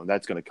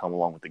 that's going to come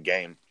along with the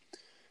game.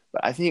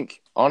 But I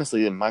think,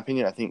 honestly, in my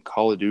opinion, I think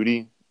Call of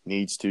Duty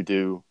needs to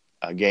do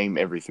a game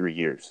every 3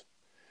 years.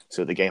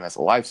 So the game has a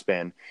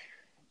lifespan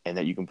and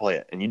that you can play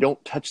it. And you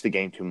don't touch the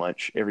game too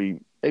much every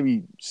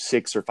maybe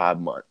 6 or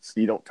 5 months.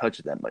 You don't touch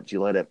it that much.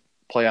 You let it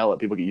play out, let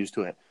people get used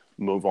to it,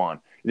 move on.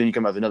 And then you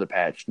come out with another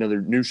patch,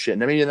 another new shit, and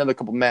maybe another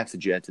couple maps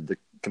that you add to the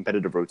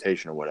competitive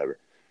rotation or whatever.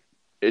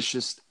 It's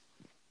just,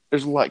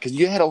 there's a lot, because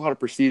you had a lot of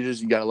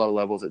prestiges, you got a lot of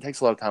levels. It takes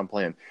a lot of time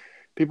playing.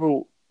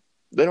 People,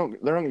 they're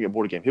not going to get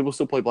bored of game. People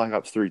still play Black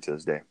Ops 3 to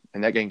this day.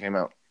 And that game came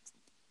out,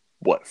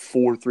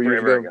 3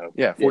 years ago?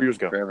 Yeah, 4 years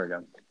ago. Forever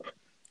ago.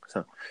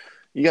 So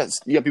you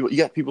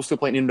got people still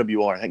playing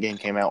MWR. That game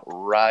came out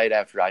right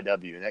after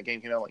IW, and that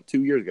game came out like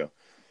 2 years ago.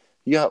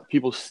 You got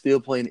people still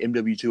playing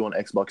MW2 on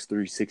Xbox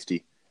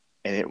 360,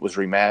 and it was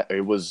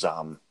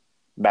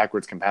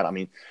backwards compatible. I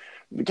mean,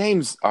 the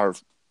games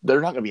they're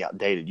not going to be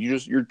outdated.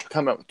 You're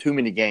coming up with too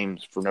many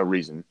games for no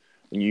reason,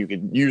 and you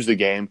could use the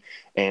game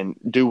and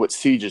do what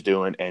Siege is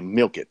doing and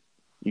milk it.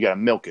 You got to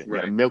milk it. You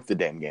got to milk the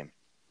damn game,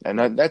 and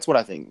that's what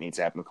I think needs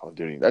to happen with Call of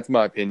Duty. That's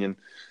my opinion.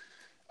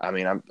 I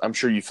mean, I'm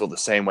sure you feel the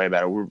same way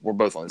about it. We're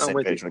both on the same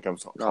page when it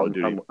comes to Call of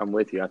Duty. I'm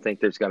with you. I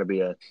think there's got to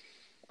be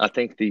I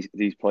think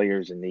these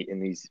players and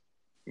these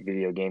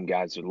video game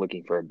guys are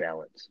looking for a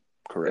balance.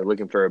 Correct. They're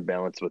looking for a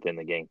balance within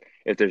the game.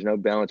 If there's no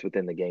balance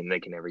within the game, they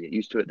can never get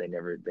used to it. They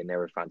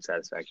never find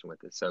satisfaction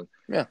with it. So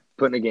yeah,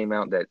 putting a game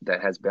out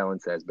that has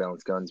balance, that has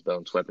balanced guns,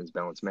 balanced weapons,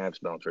 balanced maps,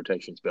 balanced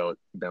rotations,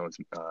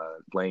 balanced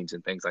lanes,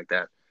 and things like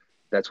that.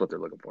 That's what they're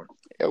looking for.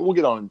 Yeah, we'll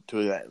get on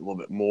to that a little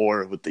bit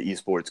more with the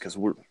esports because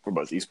we're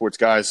both esports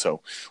guys.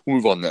 So we'll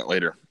move on to that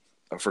later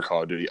for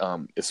Call of Duty.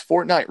 Is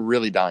Fortnite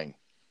really dying?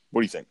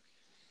 What do you think?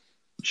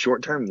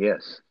 Short term,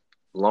 yes.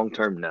 Long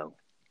term, no.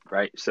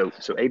 Right? So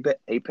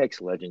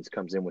Apex Legends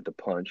comes in with a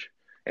punch,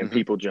 and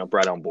people jump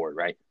right on board,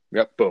 right?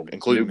 Yep. Boom.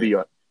 Including me.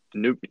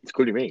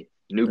 Including me.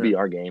 New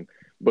VR game.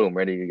 Boom.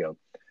 Ready to go.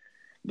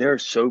 There are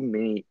so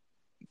many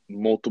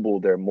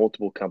there are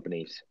multiple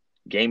companies,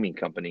 gaming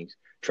companies,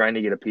 trying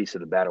to get a piece of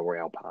the Battle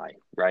Royale pie,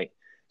 right?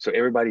 So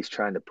everybody's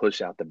trying to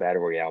push out the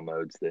Battle Royale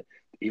modes,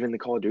 even the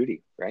Call of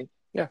Duty, right?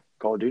 Yeah.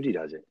 Call of Duty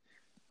does it.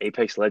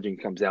 Apex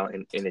Legends comes out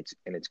and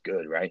it's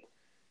good, right?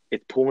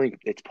 It's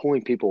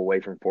pulling people away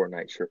from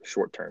Fortnite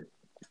short term,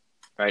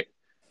 right?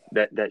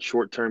 That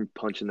short term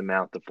punch in the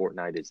mouth of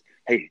Fortnite is,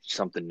 hey,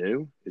 something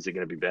new. Is it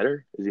going to be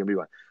better? Is it going to be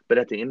what? But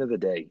at the end of the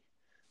day,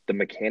 the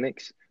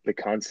mechanics, the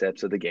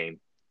concepts of the game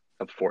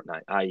of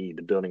Fortnite, i.e.,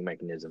 the building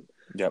mechanism,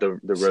 the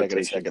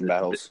rotations, second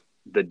battles,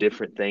 the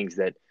different things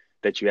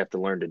that you have to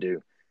learn to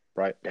do.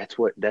 Right. That's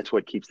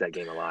what keeps that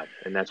game alive,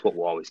 and that's what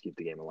will always keep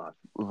the game alive.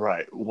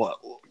 Right.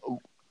 I'll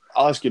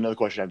ask you another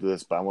question after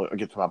this, but I'm going to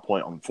get to my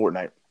point on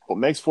Fortnite. What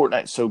makes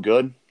Fortnite so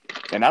good,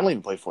 and I don't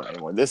even play Fortnite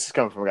anymore. This is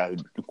coming from a guy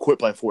who quit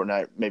playing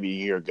Fortnite maybe a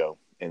year ago.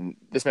 And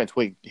this man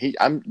Twig,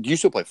 you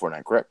still play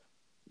Fortnite, correct?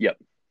 Yep.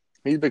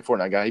 He's a big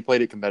Fortnite guy. He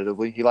played it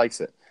competitively. He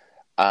likes it.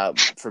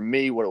 For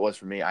me, what it was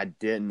for me, I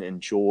didn't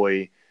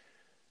enjoy.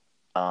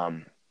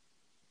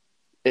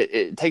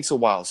 It takes a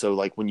while. So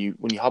like when you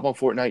hop on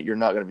Fortnite, you're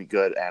not going to be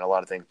good at a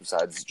lot of things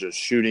besides just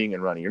shooting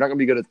and running. You're not going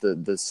to be good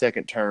at the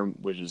second term,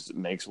 which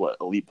makes what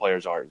elite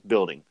players are,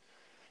 building.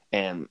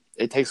 And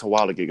it takes a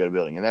while to get good at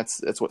building, and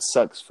that's what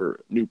sucks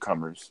for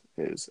newcomers.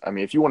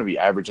 If you want to be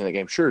average in the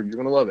game, sure, you're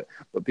going to love it.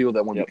 But people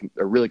that want to be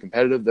are really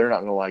competitive, they're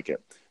not going to like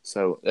it.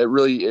 So it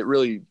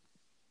really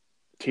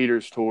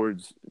teeters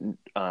towards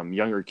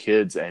younger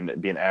kids and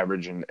being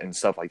average and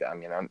stuff like that. I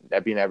mean,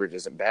 that being average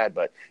isn't bad,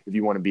 but if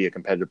you want to be a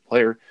competitive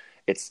player,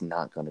 it's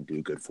not going to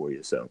do good for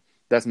you. So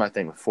that's my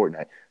thing with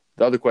Fortnite.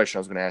 The other question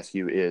I was going to ask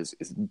you is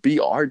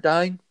BR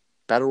dying?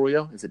 Battle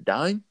Royale, is it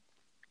dying?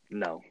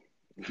 No.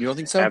 You don't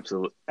think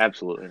so?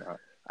 Absolutely not.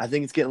 I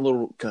think it's getting a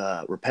little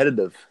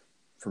repetitive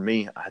for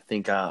me. I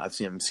think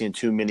I'm seeing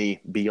too many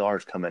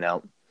BRs coming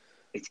out.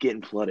 It's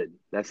getting flooded.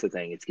 That's the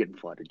thing. It's getting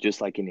flooded,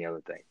 just like any other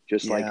thing.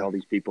 Just like all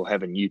these people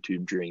having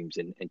YouTube dreams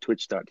and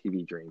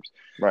Twitch.tv dreams.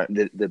 Right.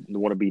 The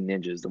wannabe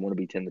ninjas, the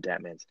wannabe Tim the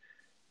Tatmans.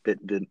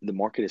 The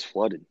market is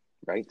flooded,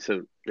 right?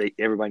 So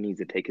everybody needs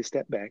to take a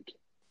step back.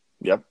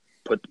 Yep.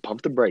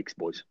 Pump the brakes,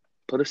 boys.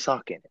 Put a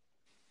sock in it.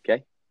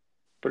 Okay?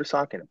 Put a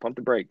sock in it. Pump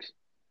the brakes.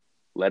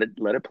 Let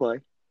it play.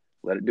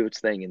 Let it do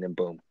its thing, and then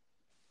boom.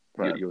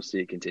 Right. You'll see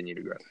it continue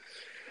to grow.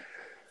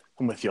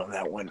 I'm with you on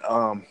that one.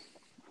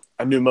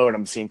 A new mode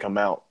I'm seeing come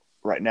out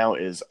right now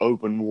is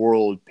open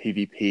world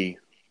PvP.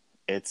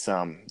 It's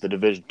the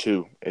Division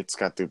 2. It's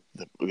got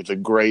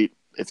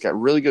it's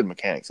got really good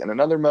mechanics. And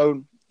another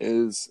mode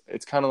is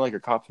it's kind of like a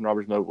cops and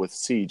robbers mode with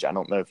Siege. I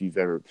don't know if you've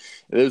ever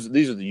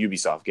these are the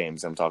Ubisoft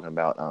games I'm talking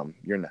about.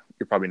 You're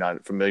probably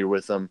not familiar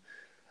with them.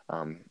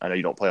 I know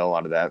you don't play a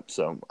lot of that,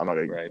 so I'm not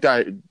going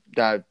to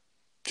dive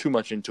too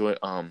much into it.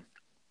 Other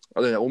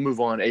than that, we'll move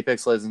on.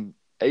 Apex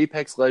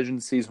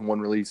Legends Season 1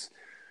 release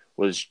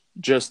was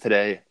just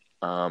today.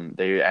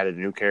 They added a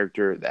new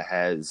character that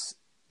has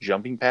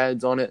jumping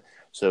pads on it,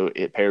 so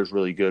it pairs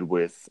really good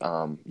with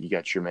you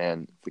got your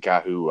man, the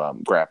guy who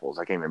grapples.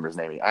 I can't remember his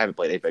name. I haven't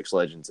played Apex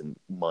Legends in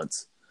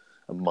months,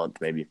 a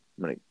month maybe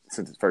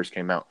since it first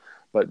came out.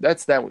 But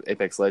that's that with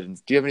Apex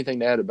Legends. Do you have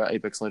anything to add about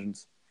Apex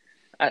Legends?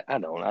 I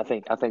don't. I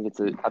think it's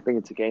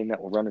a game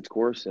that will run its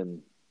course,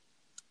 and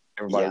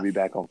everybody will be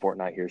back on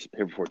Fortnite here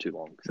before too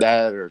long. So.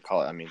 That or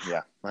call it. I mean,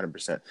 yeah,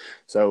 100%.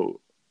 So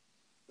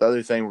the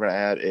other thing we're going to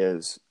add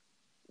is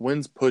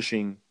when's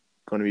pushing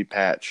going to be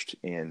patched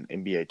in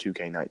NBA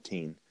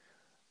 2K19?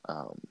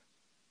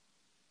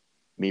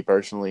 Me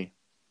personally,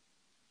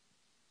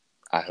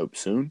 I hope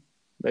soon,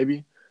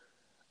 maybe.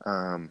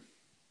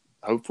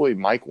 Hopefully,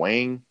 Mike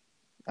Wang.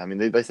 I mean,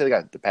 they said they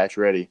got the patch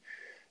ready,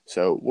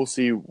 so we'll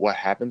see what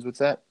happens with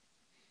that.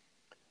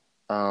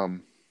 I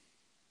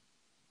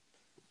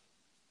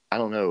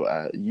don't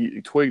know.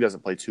 Twig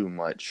doesn't play too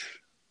much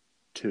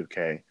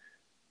 2K,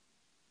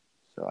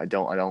 so I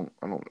don't.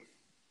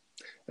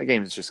 The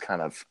game is just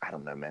kind of, I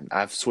don't know, man.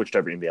 I've switched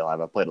over to NBA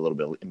Live. I played a little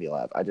bit of NBA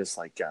Live. I just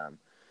like,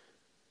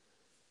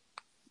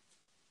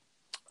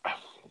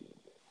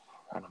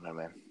 I don't know,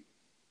 man.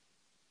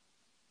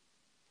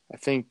 I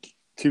think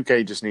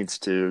 2K just needs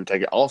to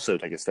take a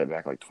step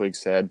back, like Twig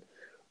said.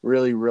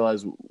 Really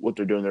realize what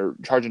they're doing. They're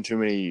charging too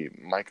many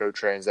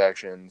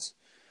microtransactions.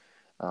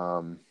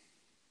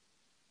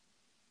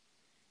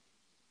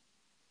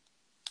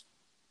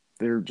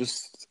 They're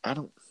just, I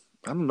don't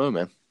know,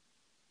 man.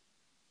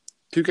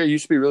 2K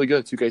used to be really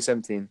good,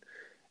 2K17,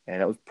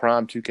 and it was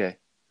prime 2K,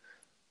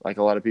 like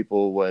a lot of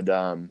people would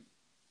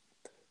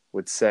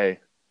say.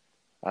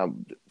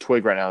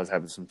 Twig right now is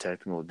having some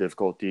technical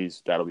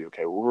difficulties. That'll be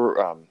okay. We're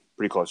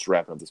pretty close to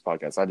wrapping up this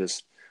podcast. I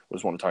just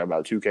want to talk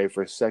about 2K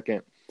for a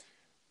second.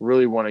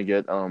 Really want to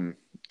get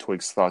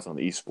Twig's thoughts on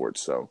the esports.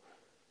 So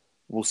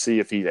we'll see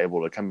if he's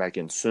able to come back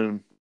in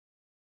soon.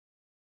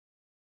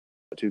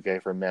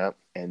 2K for a minute,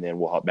 and then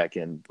we'll hop back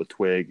in with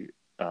Twig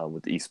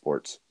with the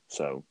esports.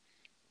 So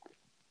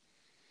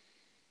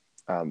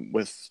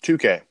with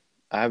 2K,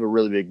 I have a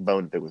really big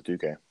bone to pick with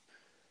 2K.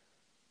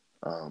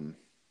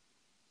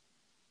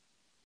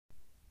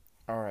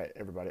 All right,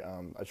 everybody.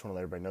 I just want to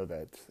let everybody know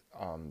that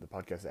the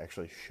podcast is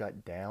actually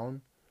shut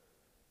down.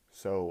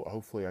 So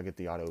hopefully I get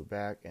the audio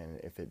back, and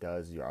if it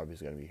does, you're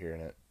obviously going to be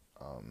hearing it.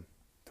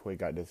 Twig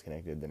got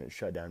disconnected, then it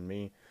shut down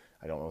me.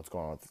 I don't know what's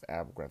going on with the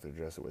app. We're going to have to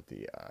address it with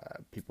the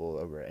people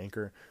over at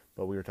Anchor.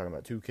 But we were talking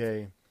about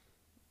 2K.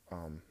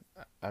 I'm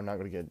not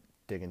going to get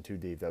digging too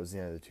deep. That was the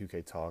end of the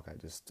 2K talk. I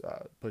just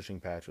pushing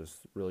patch was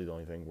really the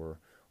only thing we're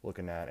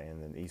looking at,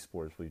 and then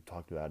esports, we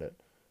talked about it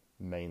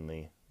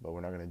mainly, but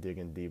we're not going to dig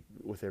in deep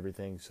with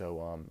everything.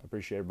 So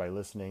appreciate everybody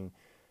listening,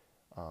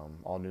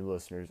 all new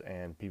listeners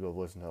and people who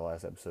have listened to the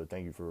last episode.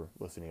 Thank you for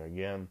listening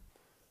again.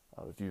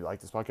 If you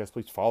like this podcast,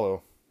 please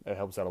follow. It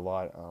helps out a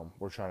lot.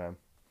 We're trying to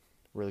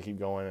really keep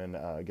going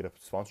and get a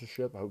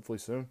sponsorship hopefully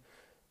soon.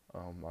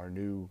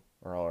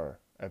 Our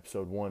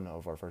episode 1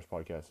 of our first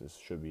podcast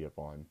should be up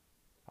on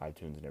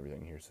iTunes and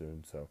everything here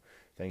soon. So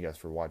thank you guys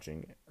for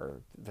watching,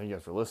 or thank you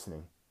guys for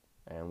listening,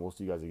 and we'll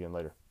see you guys again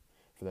later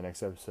for the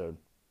next episode.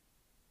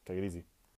 Take it easy.